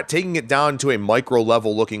 They're not taking it down to a micro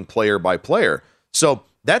level looking player by player. So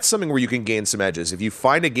that's something where you can gain some edges. If you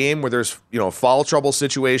find a game where there's, a foul trouble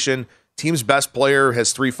situation, team's best player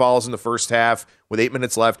has 3 fouls in the first half with 8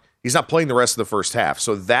 minutes left, he's not playing the rest of the first half.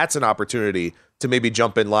 So that's an opportunity to maybe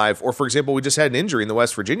jump in live. Or for example, we just had an injury in the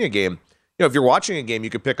West Virginia game. If you're watching a game, you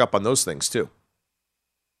could pick up on those things too.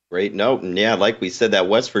 Great note. And yeah, like we said, that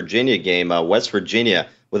West Virginia game, West Virginia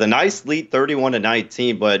with a nice lead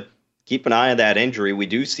 31-19, but keep an eye on that injury. We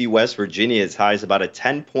do see West Virginia as high as about a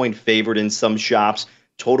 10-point favorite in some shops,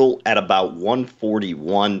 total at about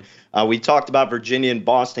 141. We talked about Virginia and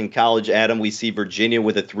Boston College, Adam. We see Virginia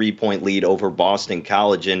with a 3-point lead over Boston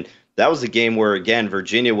College, and that was a game where, again,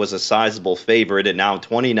 Virginia was a sizable favorite at now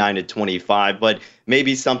 29-25, but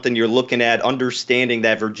maybe something you're looking at, understanding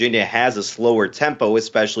that Virginia has a slower tempo,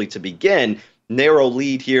 especially to begin. Narrow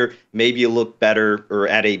lead here, maybe you look better or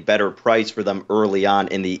at a better price for them early on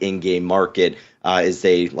in the in-game market as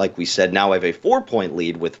they, like we said, now have a 4-point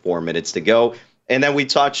lead with 4 minutes to go. And then we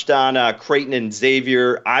touched on Creighton and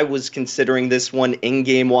Xavier. I was considering this one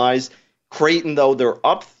in-game wise. Creighton, though, they're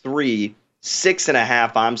up 3.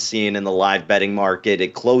 6.5 I'm seeing in the live betting market.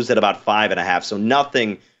 It closed at about 5.5, so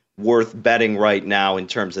nothing worth betting right now in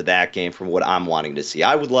terms of that game from what I'm wanting to see.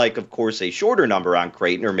 I would like, of course, a shorter number on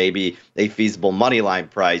Creighton or maybe a feasible money line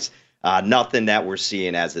price. Nothing that we're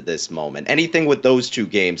seeing as of this moment. Anything with those two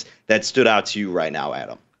games that stood out to you right now,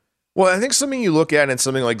 Adam? Well, I think something you look at in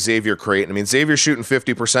something like Xavier Creighton. I mean, Xavier's shooting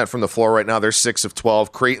 50% from the floor right now. They're 6 of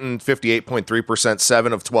 12. Creighton, 58.3%,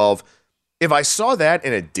 7 of 12. If I saw that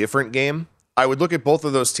in a different game, I would look at both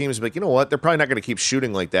of those teams and be like, you know what? They're probably not going to keep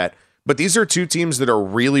shooting like that. But these are two teams that are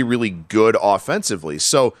really, really good offensively.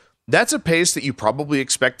 So that's a pace that you probably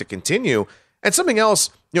expect to continue. And something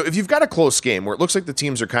else, if you've got a close game where it looks like the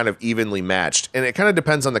teams are kind of evenly matched, and it kind of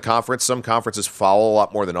depends on the conference. Some conferences foul a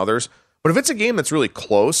lot more than others. But if it's a game that's really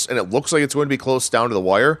close and it looks like it's going to be close down to the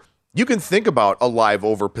wire, you can think about a live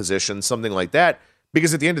over position, something like that,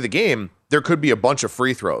 because at the end of the game, there could be a bunch of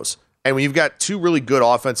free throws. And when you've got two really good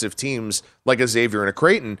offensive teams like a Xavier and a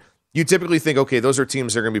Creighton, you typically think, okay, those are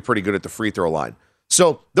teams that are going to be pretty good at the free throw line.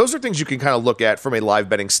 So those are things you can kind of look at from a live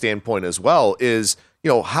betting standpoint as well is,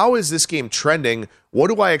 how is this game trending? What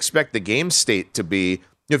do I expect the game state to be?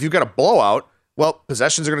 If you've got a blowout, well,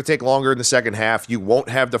 possessions are going to take longer in the second half. You won't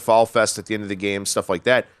have the foul fest at the end of the game, stuff like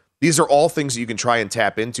that. These are all things that you can try and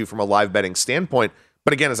tap into from a live betting standpoint.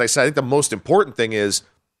 But again, as I said, I think the most important thing is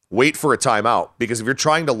wait for a timeout. Because if you're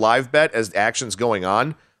trying to live bet as action's going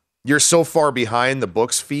on, you're so far behind the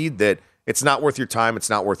books feed that it's not worth your time. It's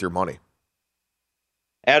not worth your money.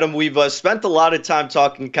 Adam, we've spent a lot of time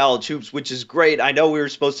talking college hoops, which is great. I know we were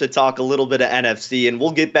supposed to talk a little bit of NFC, and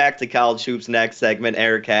we'll get back to college hoops next segment.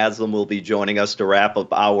 Eric Haslam will be joining us to wrap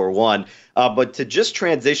up hour one. But to just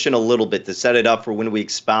transition a little bit, to set it up for when we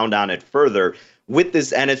expound on it further, with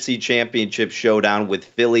this NFC Championship showdown with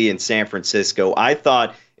Philly and San Francisco, I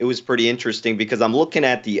thought it was pretty interesting because I'm looking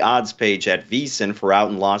at the odds page at VSiN for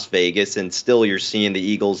out in Las Vegas, and still you're seeing the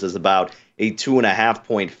Eagles as about a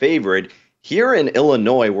 2.5-point favorite. Here in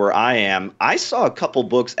Illinois, where I am, I saw a couple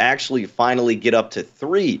books actually finally get up to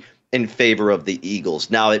 3 in favor of the Eagles.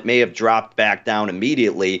 Now, it may have dropped back down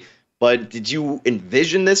immediately, but did you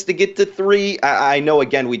envision this to get to 3? I know,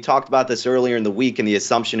 again, we talked about this earlier in the week, and the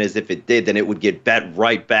assumption is if it did, then it would get bet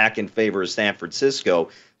right back in favor of San Francisco.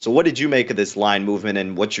 So what did you make of this line movement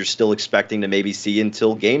and what you're still expecting to maybe see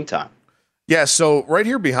until game time? Yeah, so right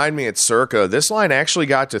here behind me at Circa, this line actually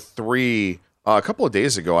got to 3 a couple of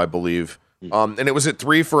days ago, I believe. And it was at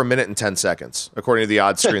 3 for 1 minute and 10 seconds, according to the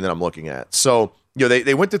odds screen that I'm looking at. So,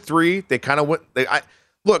 they went to 3. They kind of went.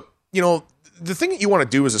 Look, the thing that you want to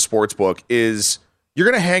do as a sports book is you're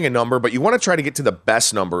going to hang a number, but you want to try to get to the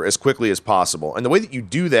best number as quickly as possible. And the way that you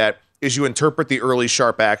do that is you interpret the early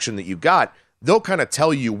sharp action that you got. They'll kind of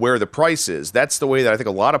tell you where the price is. That's the way that I think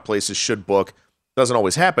a lot of places should book. Doesn't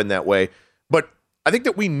always happen that way, but I think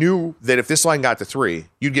that we knew that if this line got to 3,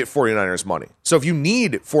 you'd get 49ers money. So if you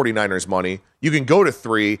need 49ers money, you can go to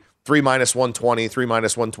 3 minus 120, 3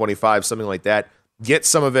 minus 125, something like that, get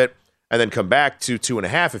some of it, and then come back to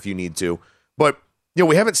 2.5 if you need to. But,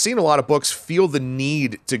 we haven't seen a lot of books feel the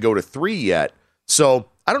need to go to 3 yet. So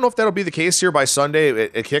I don't know if that'll be the case here by Sunday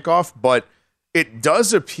at kickoff, but it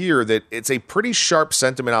does appear that it's a pretty sharp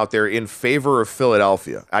sentiment out there in favor of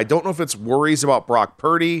Philadelphia. I don't know if it's worries about Brock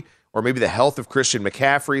Purdy or maybe the health of Christian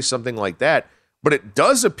McCaffrey, something like that. But it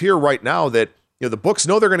does appear right now that the books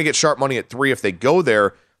know they're going to get sharp money at 3 if they go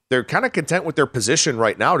there. They're kind of content with their position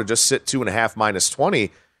right now to just sit 2.5 minus 20.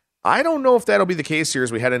 I don't know if that'll be the case here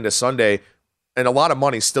as we head into Sunday, and a lot of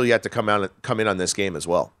money still yet to come in on this game as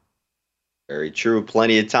well. Very true.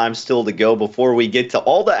 Plenty of time still to go before we get to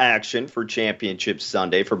all the action for Championship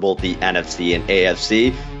Sunday for both the NFC and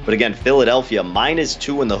AFC. But again, Philadelphia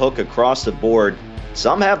 -2 in the hook across the board.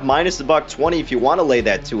 Some have minus $1.20 if you want to lay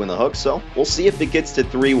that 2 in the hook, so we'll see if it gets to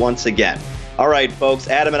 3 once again. All right, folks,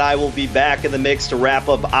 Adam and I will be back in the mix to wrap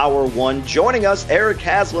up hour one. Joining us, Eric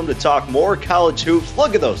Haslam, to talk more college hoops.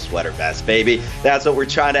 Look at those sweater vests, baby. That's what we're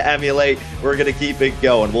trying to emulate. We're going to keep it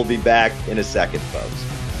going. We'll be back in a second, folks.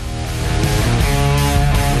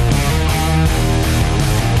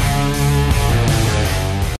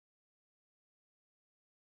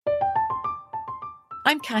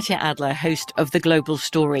 I'm Katya Adler, host of The Global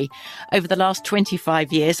Story. Over the last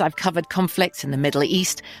 25 years, I've covered conflicts in the Middle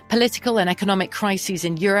East, political and economic crises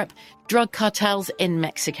in Europe, drug cartels in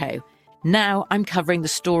Mexico. Now I'm covering the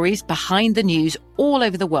stories behind the news all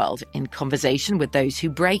over the world in conversation with those who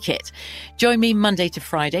break it. Join me Monday to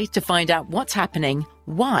Friday to find out what's happening,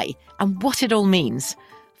 why, and what it all means.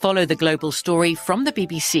 Follow The Global Story from the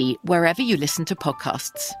BBC wherever you listen to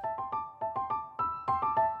podcasts.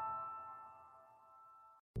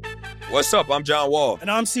 What's up? I'm John Wall.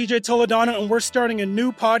 And I'm CJ Toledano, and we're starting a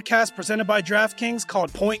new podcast presented by DraftKings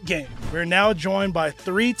called Point Game. We're now joined by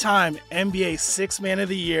 3-time NBA Sixth Man of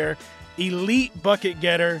the Year, elite bucket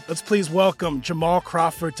getter. Let's please welcome Jamal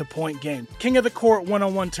Crawford to Point Game. King of the Court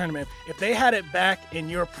one-on-one tournament. If they had it back in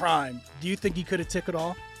your prime, do you think you could have took it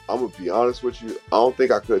all? I'm going to be honest with you. I don't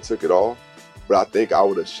think I could have took it all, but I think I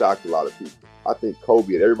would have shocked a lot of people. I think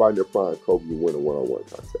Kobe and everybody in their prime, Kobe would win a one-on-one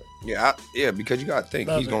contest. Yeah, because you got to think,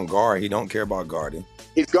 he's going to guard. He don't care about guarding.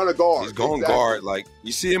 He's going to guard. He's going to guard. Like,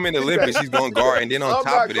 you see him in the Olympics, he's going to guard. And then on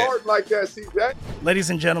top of that. I'm not guarding like that, CJ.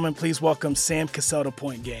 Ladies and gentlemen, please welcome Sam Cassell to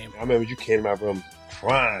Point Game. I remember you came in my room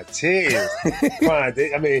crying, tears,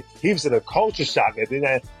 crying. I mean, he was in a culture shock. And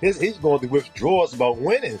then he's going through withdrawals about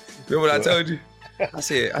winning. Remember what I told you? I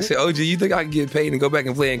said, OG, you think I can get paid and go back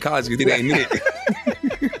and play in college because it ain't it?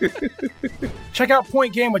 Check out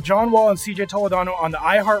Point Game with John Wall and CJ Toledano on the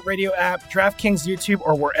iHeartRadio app, DraftKings YouTube,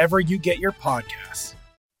 or wherever you get your podcasts.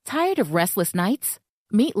 Tired of restless nights?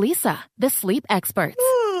 Meet Leesa, the sleep experts.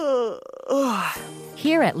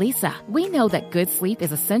 Here at Leesa, we know that good sleep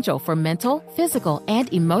is essential for mental, physical,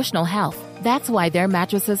 and emotional health. That's why their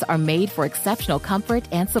mattresses are made for exceptional comfort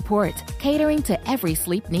and support, catering to every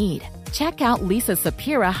sleep need. Check out Leesa's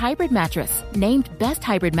Sapira Hybrid Mattress, named Best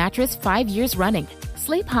Hybrid Mattress 5 years running.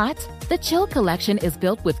 Sleep hot? The Chill Collection is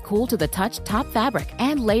built with cool-to-the-touch top fabric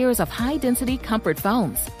and layers of high-density comfort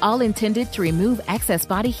foams, all intended to remove excess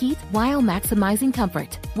body heat while maximizing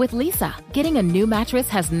comfort. With Leesa, getting a new mattress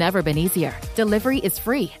has never been easier. Delivery is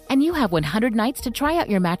free, and you have 100 nights to try out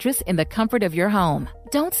your mattress in the comfort of your home.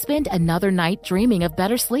 Don't spend another night dreaming of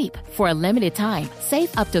better sleep. For a limited time, save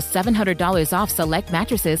up to $700 off select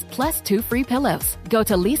mattresses plus 2 free pillows. Go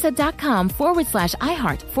to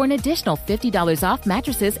leesa.com/iHeart for an additional $50 off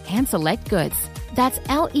mattresses and select goods. That's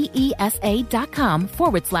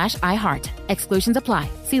LEESA.com/iHeart. Exclusions apply.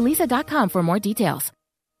 See leesa.com for more details.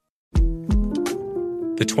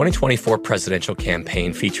 The 2024 presidential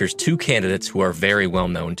campaign features two candidates who are very well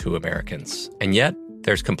known to Americans. And yet,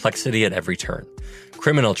 there's complexity at every turn.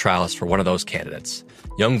 Criminal trials for one of those candidates.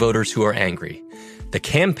 Young voters who are angry. The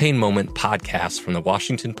Campaign Moment podcast from the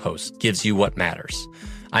Washington Post gives you what matters.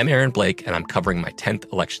 I'm Aaron Blake, and I'm covering my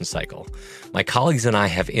 10th election cycle. My colleagues and I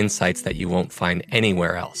have insights that you won't find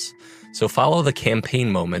anywhere else. So follow The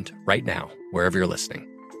Campaign Moment right now, wherever you're listening.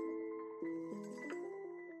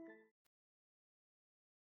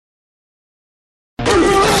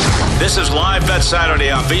 This is Live Bet Saturday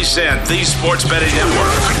on VSiN, the Sports Betting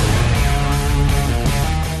Network.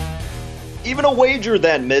 Even a wager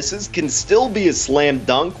that misses can still be a slam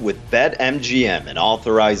dunk with BetMGM, an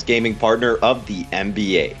authorized gaming partner of the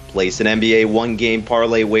NBA. Place an NBA one-game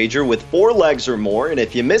parlay wager with 4 legs or more, and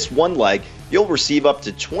if you miss one leg, you'll receive up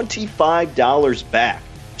to $25 back.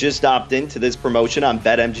 Just opt into this promotion on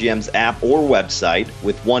BetMGM's app or website.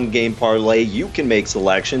 With one-game parlay, you can make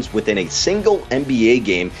selections within a single NBA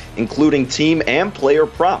game, including team and player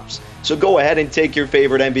props. So go ahead and take your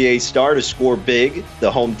favorite NBA star to score big,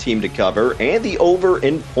 the home team to cover, and the over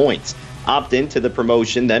in points. Opt into the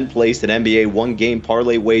promotion, then place an NBA one-game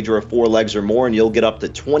parlay wager of 4 legs or more, and you'll get up to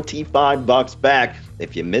 $25 back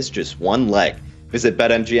if you miss just one leg. Visit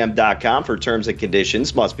BetMGM.com for terms and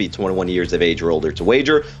conditions. Must be 21 years of age or older to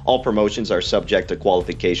wager. All promotions are subject to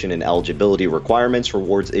qualification and eligibility requirements.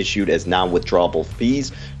 Rewards issued as non-withdrawable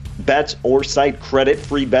fees. Bets or site credit.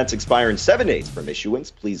 Free bets expire in 7 days from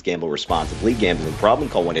issuance. Please gamble responsibly. Gambling problem?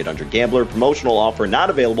 Call 1-800-GAMBLER. Promotional offer not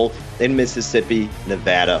available in Mississippi,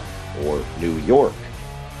 Nevada, or New York.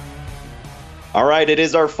 All right, it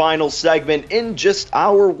is our final segment in just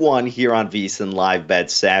hour one here on VSiN Live Bet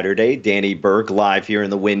Saturday. Danny Burke live here in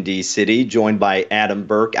the Windy City, joined by Adam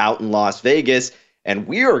Burke out in Las Vegas. And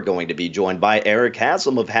we are going to be joined by Eric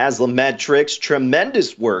Haslam of Haslametrics.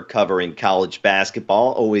 Tremendous work covering college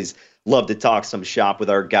basketball. Always love to talk some shop with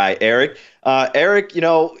our guy, Eric. Eric, you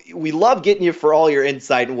know, we love getting you for all your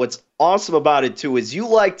insight. And what's awesome about it, too, is you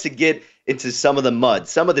like to get into some of the mud,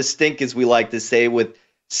 some of the stink, as we like to say, with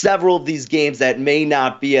several of these games that may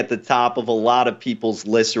not be at the top of a lot of people's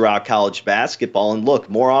lists throughout college basketball. And look,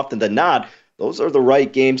 more often than not, those are the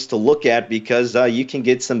right games to look at because you can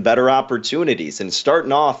get some better opportunities. And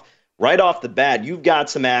starting off, right off the bat, you've got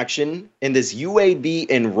some action in this UAB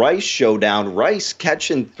and Rice showdown. Rice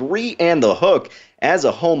catching 3 and the hook as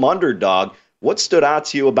a home underdog. What stood out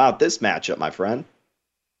to you about this matchup, my friend?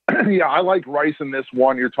 Yeah, I like Rice in this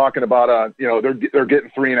one. You're talking about, they're getting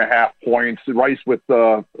 3.5 points. Rice with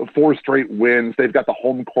 4 straight wins. They've got the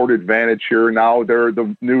home court advantage here. Now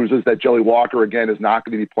the news is that Jelly Walker, again, is not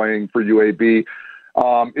going to be playing for UAB.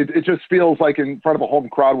 It just feels like in front of a home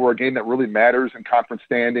crowd where a game that really matters in conference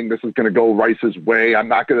standing, this is going to go Rice's way.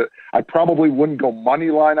 I probably wouldn't go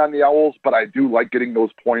money line on the Owls, but I do like getting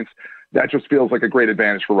those points. That just feels like a great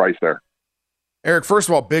advantage for Rice there. Eric, first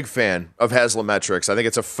of all, big fan of Haslametrics. I think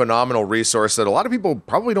it's a phenomenal resource that a lot of people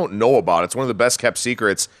probably don't know about. It's one of the best kept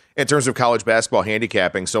secrets in terms of college basketball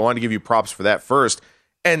handicapping. So I want to give you props for that first.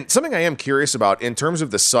 And something I am curious about in terms of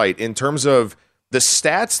the site, in terms of the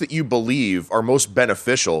stats that you believe are most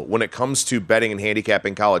beneficial when it comes to betting and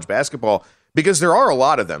handicapping college basketball, because there are a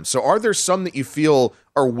lot of them. So are there some that you feel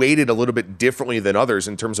are weighted a little bit differently than others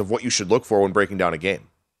in terms of what you should look for when breaking down a game?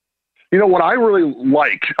 You know, what I really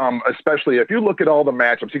like, especially if you look at all the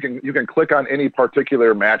matchups, you can click on any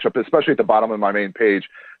particular matchup, especially at the bottom of my main page,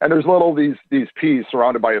 and there's these P's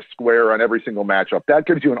surrounded by a square on every single matchup. That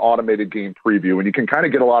gives you an automated game preview, and you can kind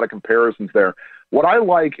of get a lot of comparisons there. What I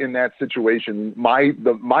like in that situation, my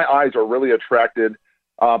eyes are really attracted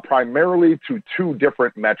primarily to two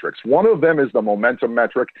different metrics. One of them is the momentum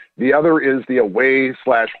metric. The other is the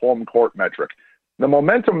away/home court metric. The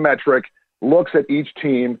momentum metric looks at each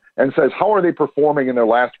team and says, how are they performing in their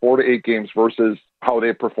last 4 to 8 games versus how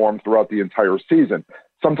they performed throughout the entire season.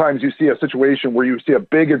 Sometimes you see a situation where you see a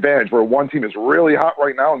big advantage where one team is really hot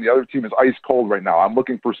right now and the other team is ice cold right now. I'm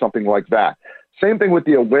looking for something like that. Same thing with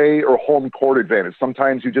the away or home court advantage.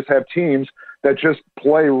 Sometimes you just have teams that just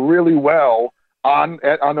play really well on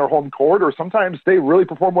their home court, or sometimes they really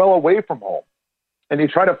perform well away from home. And you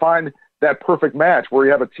try to find that perfect match where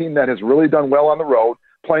you have a team that has really done well on the road,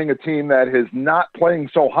 playing a team that is not playing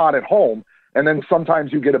so hot at home, and then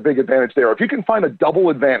sometimes you get a big advantage there. If you can find a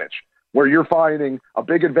double advantage where you're finding a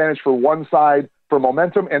big advantage for one side for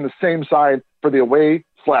momentum and the same side for the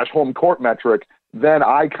away/home court metric, then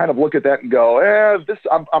I kind of look at that and go,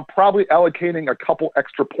 I'm probably allocating a couple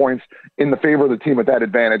extra points in the favor of the team with that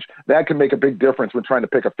advantage. That can make a big difference when trying to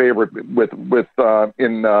pick a favorite relative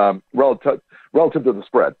to the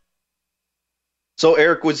spread. So,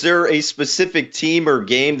 Eric, was there a specific team or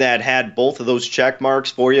game that had both of those check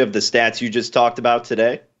marks for you of the stats you just talked about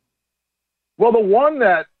today? Well, the one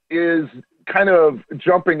that is kind of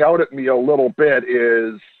jumping out at me a little bit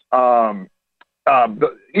is the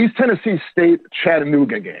East Tennessee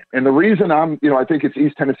State-Chattanooga game. And the reason I think it's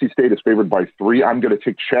East Tennessee State is favored by 3. I'm going to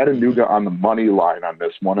take Chattanooga on the money line on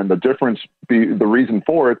this one. And the reason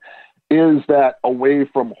for it is that away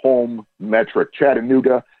from home metric.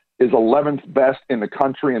 Chattanooga is 11th best in the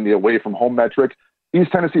country in the away from home metric.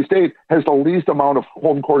 East Tennessee State has the least amount of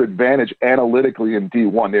home court advantage analytically in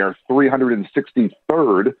D1. They are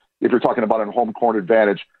 363rd if you're talking about a home court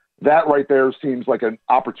advantage. That right there seems like an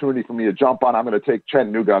opportunity for me to jump on. I'm going to take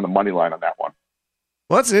Chattanooga on the money line on that one.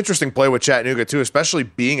 Well, that's an interesting play with Chattanooga, too, especially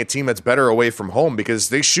being a team that's better away from home because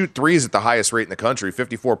they shoot threes at the highest rate in the country,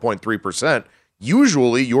 54.3%.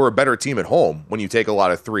 Usually, you're a better team at home when you take a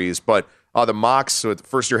lot of threes, but the Mocs with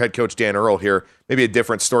first-year head coach Dan Earl here, maybe a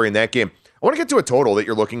different story in that game. I want to get to a total that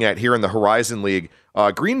you're looking at here in the Horizon League.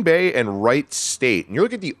 Green Bay and Wright State, and you're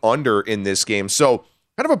looking at the under in this game. So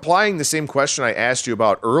kind of applying the same question I asked you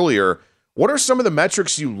about earlier, what are some of the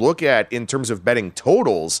metrics you look at in terms of betting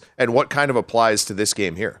totals, and what kind of applies to this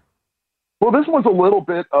game here? Well, this was a little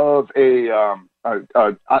bit of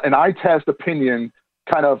an eye test opinion,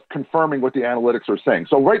 kind of confirming what the analytics are saying.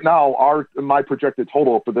 So right now, my projected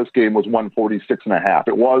total for this game was 146.5.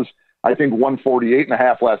 It was, I think,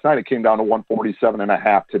 148.5 last night. It came down to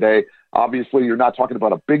 147.5 today. Obviously, you're not talking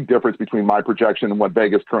about a big difference between my projection and what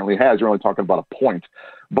Vegas currently has. You're only talking about a point.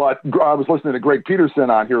 But I was listening to Greg Peterson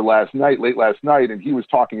on here late last night, and he was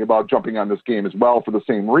talking about jumping on this game as well for the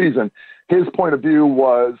same reason. His point of view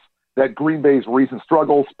was that Green Bay's recent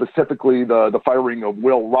struggles, specifically the firing of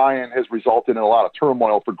Will Ryan, has resulted in a lot of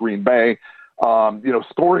turmoil for Green Bay.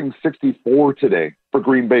 Scoring 64 today for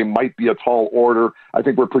Green Bay might be a tall order. I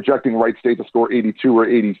think we're projecting Wright State to score 82 or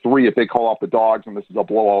 83 if they call off the Dogs, and this is a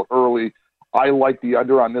blowout early. I like the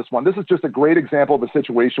under on this one. This is just a great example of a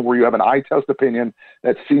situation where you have an eye test opinion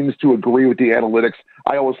that seems to agree with the analytics.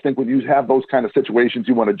 I always think when you have those kind of situations,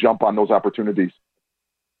 you want to jump on those opportunities.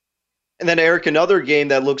 And then, Eric, another game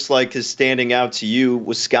that looks like is standing out to you,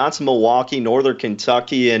 Wisconsin-Milwaukee, Northern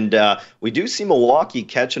Kentucky, and we do see Milwaukee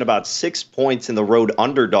catching about 6 points in the road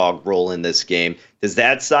underdog role in this game. Does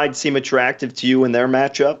that side seem attractive to you in their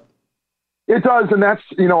matchup? It does, and that's,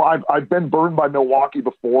 I've been burned by Milwaukee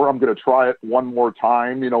before. I'm going to try it one more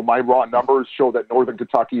time. My raw numbers show that Northern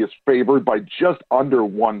Kentucky is favored by just under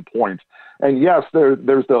 1 point. And yes,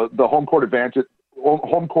 there's the home court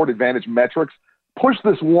advantage metrics push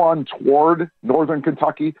this one toward Northern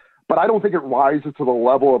Kentucky, but I don't think it rises to the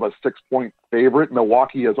level of a 6-point favorite.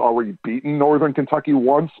 Milwaukee has already beaten Northern Kentucky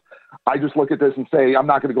once. I just look at this and say, I'm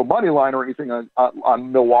not going to go money line or anything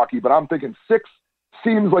on Milwaukee, but I'm thinking 6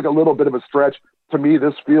 seems like a little bit of a stretch. To me,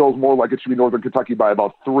 this feels more like it should be Northern Kentucky by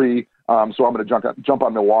about 3. So I'm going to jump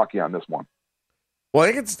on Milwaukee on this one. Well,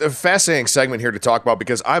 I think it's a fascinating segment here to talk about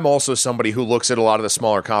because I'm also somebody who looks at a lot of the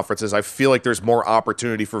smaller conferences. I feel like there's more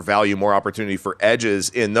opportunity for value, more opportunity for edges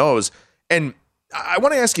in those. And I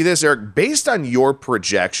want to ask you this, Eric, based on your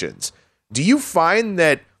projections, do you find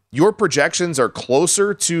that your projections are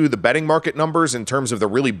closer to the betting market numbers in terms of the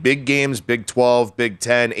really big games, Big 12, Big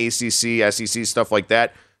 10, ACC, SEC, stuff like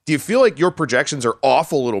that? Do you feel like your projections are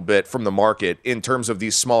off a little bit from the market in terms of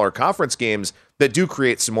these smaller conference games that do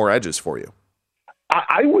create some more edges for you?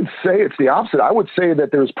 I would say it's the opposite. I would say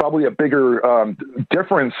that there's probably a bigger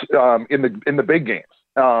difference in the big games.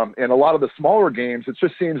 And a lot of the smaller games, it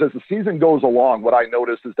just seems as the season goes along, what I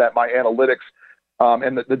noticed is that my analytics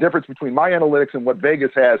and the difference between my analytics and what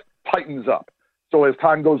Vegas has tightens up. So as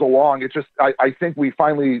time goes along, it's just I think we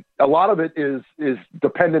finally, a lot of it is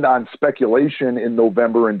dependent on speculation in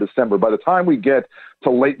November and December. By the time we get to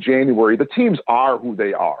late January, the teams are who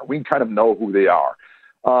they are. We kind of know who they are.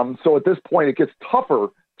 So at this point, it gets tougher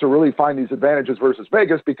to really find these advantages versus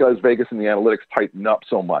Vegas because Vegas and the analytics tighten up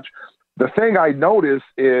so much. The thing I notice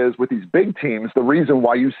is with these big teams, the reason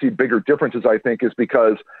why you see bigger differences, I think, is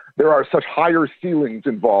because there are such higher ceilings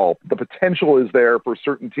involved. The potential is there for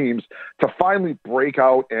certain teams to finally break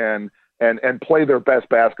out and play their best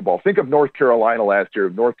basketball. Think of North Carolina last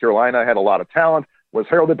year. North Carolina had a lot of talent, was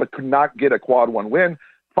heralded, but could not get a quad one win.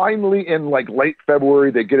 Finally, in like late February,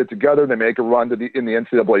 they get it together. They make a run in the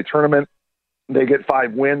NCAA tournament. They get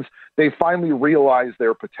 5 wins. They finally realize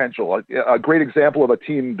their potential. A great example of a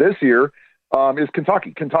team this year is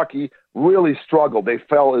Kentucky. Kentucky really struggled. They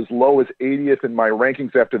fell as low as 80th in my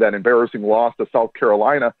rankings after that embarrassing loss to South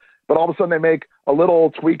Carolina. But all of a sudden, they make a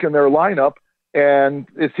little tweak in their lineup, and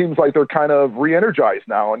it seems like they're kind of re-energized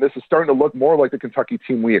now. And this is starting to look more like the Kentucky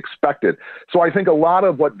team we expected. So I think a lot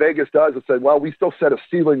of what Vegas does is say, well, we still set a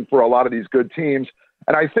ceiling for a lot of these good teams.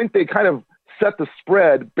 And I think they kind of set the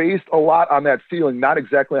spread based a lot on that ceiling, not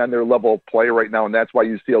exactly on their level of play right now. And that's why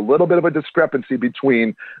you see a little bit of a discrepancy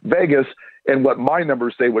between Vegas and what my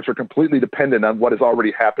numbers say, which are completely dependent on what has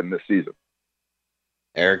already happened this season.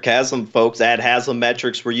 Eric Haslam, folks, at Haslam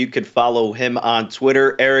Metrics, where you could follow him on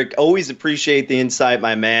Twitter. Eric, always appreciate the insight,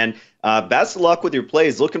 my man. Best of luck with your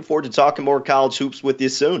plays. Looking forward to talking more college hoops with you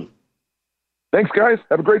soon. Thanks, guys.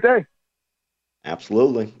 Have a great day.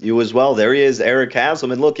 Absolutely. You as well. There he is, Eric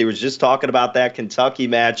Haslam. And look, he was just talking about that Kentucky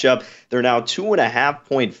matchup. They're now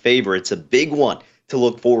 2.5-point favorites, a big one to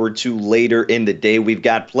look forward to later in the day. We've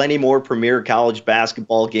got plenty more premier college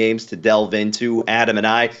basketball games to delve into. Adam and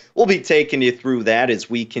I will be taking you through that as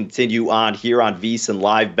we continue on here on VSiN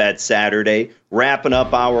Live Bet Saturday. Wrapping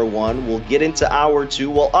up Hour 1, we'll get into Hour 2.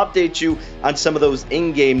 We'll update you on some of those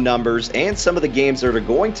in-game numbers and some of the games that are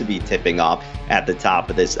going to be tipping off at the top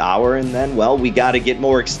of this hour. And then, well, we got to get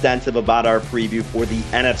more extensive about our preview for the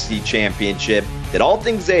NFC Championship. That all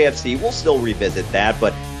things AFC, we'll still revisit that,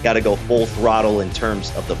 but got to go full throttle in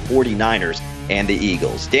terms of the 49ers and the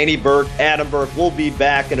Eagles. Danny Burke, Adam Burke, will be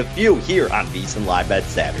back in a few here on VSiN Live Bet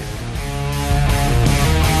Saturday.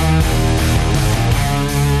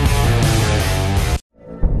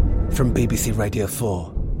 From BBC Radio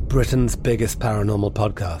 4, Britain's biggest paranormal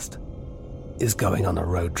podcast is going on a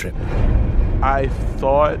road trip. I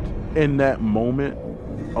thought in that moment,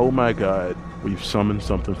 oh my God, we've summoned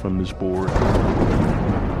something from this board.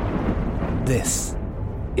 This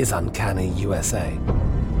is Uncanny USA.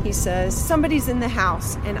 He says, somebody's in the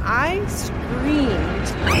house, and I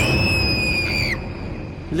screamed.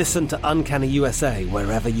 Listen to Uncanny USA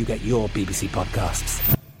wherever you get your BBC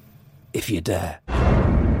podcasts, if you dare.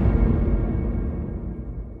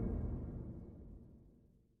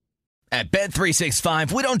 At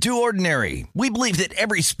Bet365, we don't do ordinary. We believe that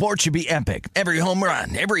every sport should be epic. Every home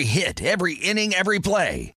run, every hit, every inning, every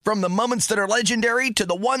play. From the moments that are legendary to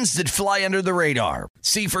the ones that fly under the radar.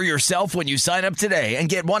 See for yourself when you sign up today and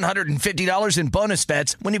get $150 in bonus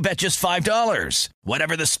bets when you bet just $5.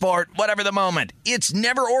 Whatever the sport, whatever the moment, it's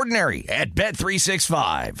never ordinary at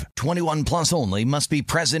Bet365. 21 plus only. Must be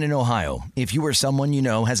present in Ohio. If you or someone you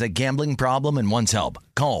know has a gambling problem and wants help,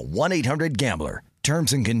 call 1-800-GAMBLER.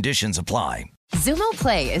 Terms and conditions apply. Xumo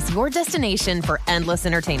Play is your destination for endless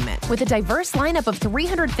entertainment. With a diverse lineup of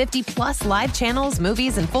 350 plus live channels,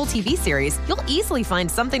 movies, and full TV series, you'll easily find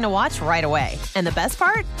something to watch right away. And the best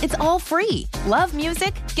part? It's all free. Love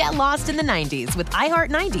music? Get lost in the 90s with iHeart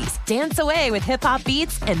 90s, dance away with hip-hop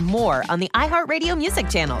beats, and more on the iHeartRadio music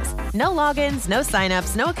channels. No logins, no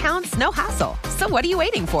signups, no accounts, no hassle. So what are you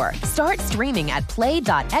waiting for? Start streaming at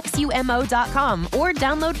play.xumo.com or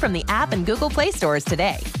download from the app and Google Play stores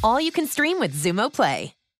today. All you can stream with Xumo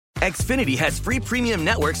Play. Xfinity has free premium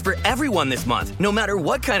networks for everyone this month, no matter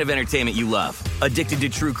what kind of entertainment you love. Addicted to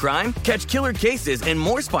true crime? Catch killer cases and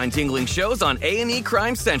more spine-tingling shows on A&E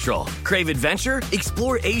Crime Central. Crave adventure?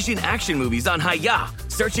 Explore Asian action movies on Hi-YAH.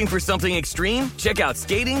 Searching for something extreme? Check out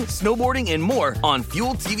skating, snowboarding, and more on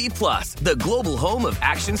Fuel TV Plus, the global home of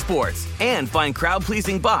action sports. And find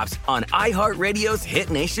crowd-pleasing bops on iHeartRadio's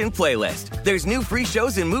Hit Nation playlist. There's new free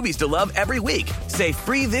shows and movies to love every week. Say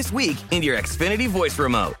free this week in your Xfinity voice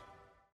remote.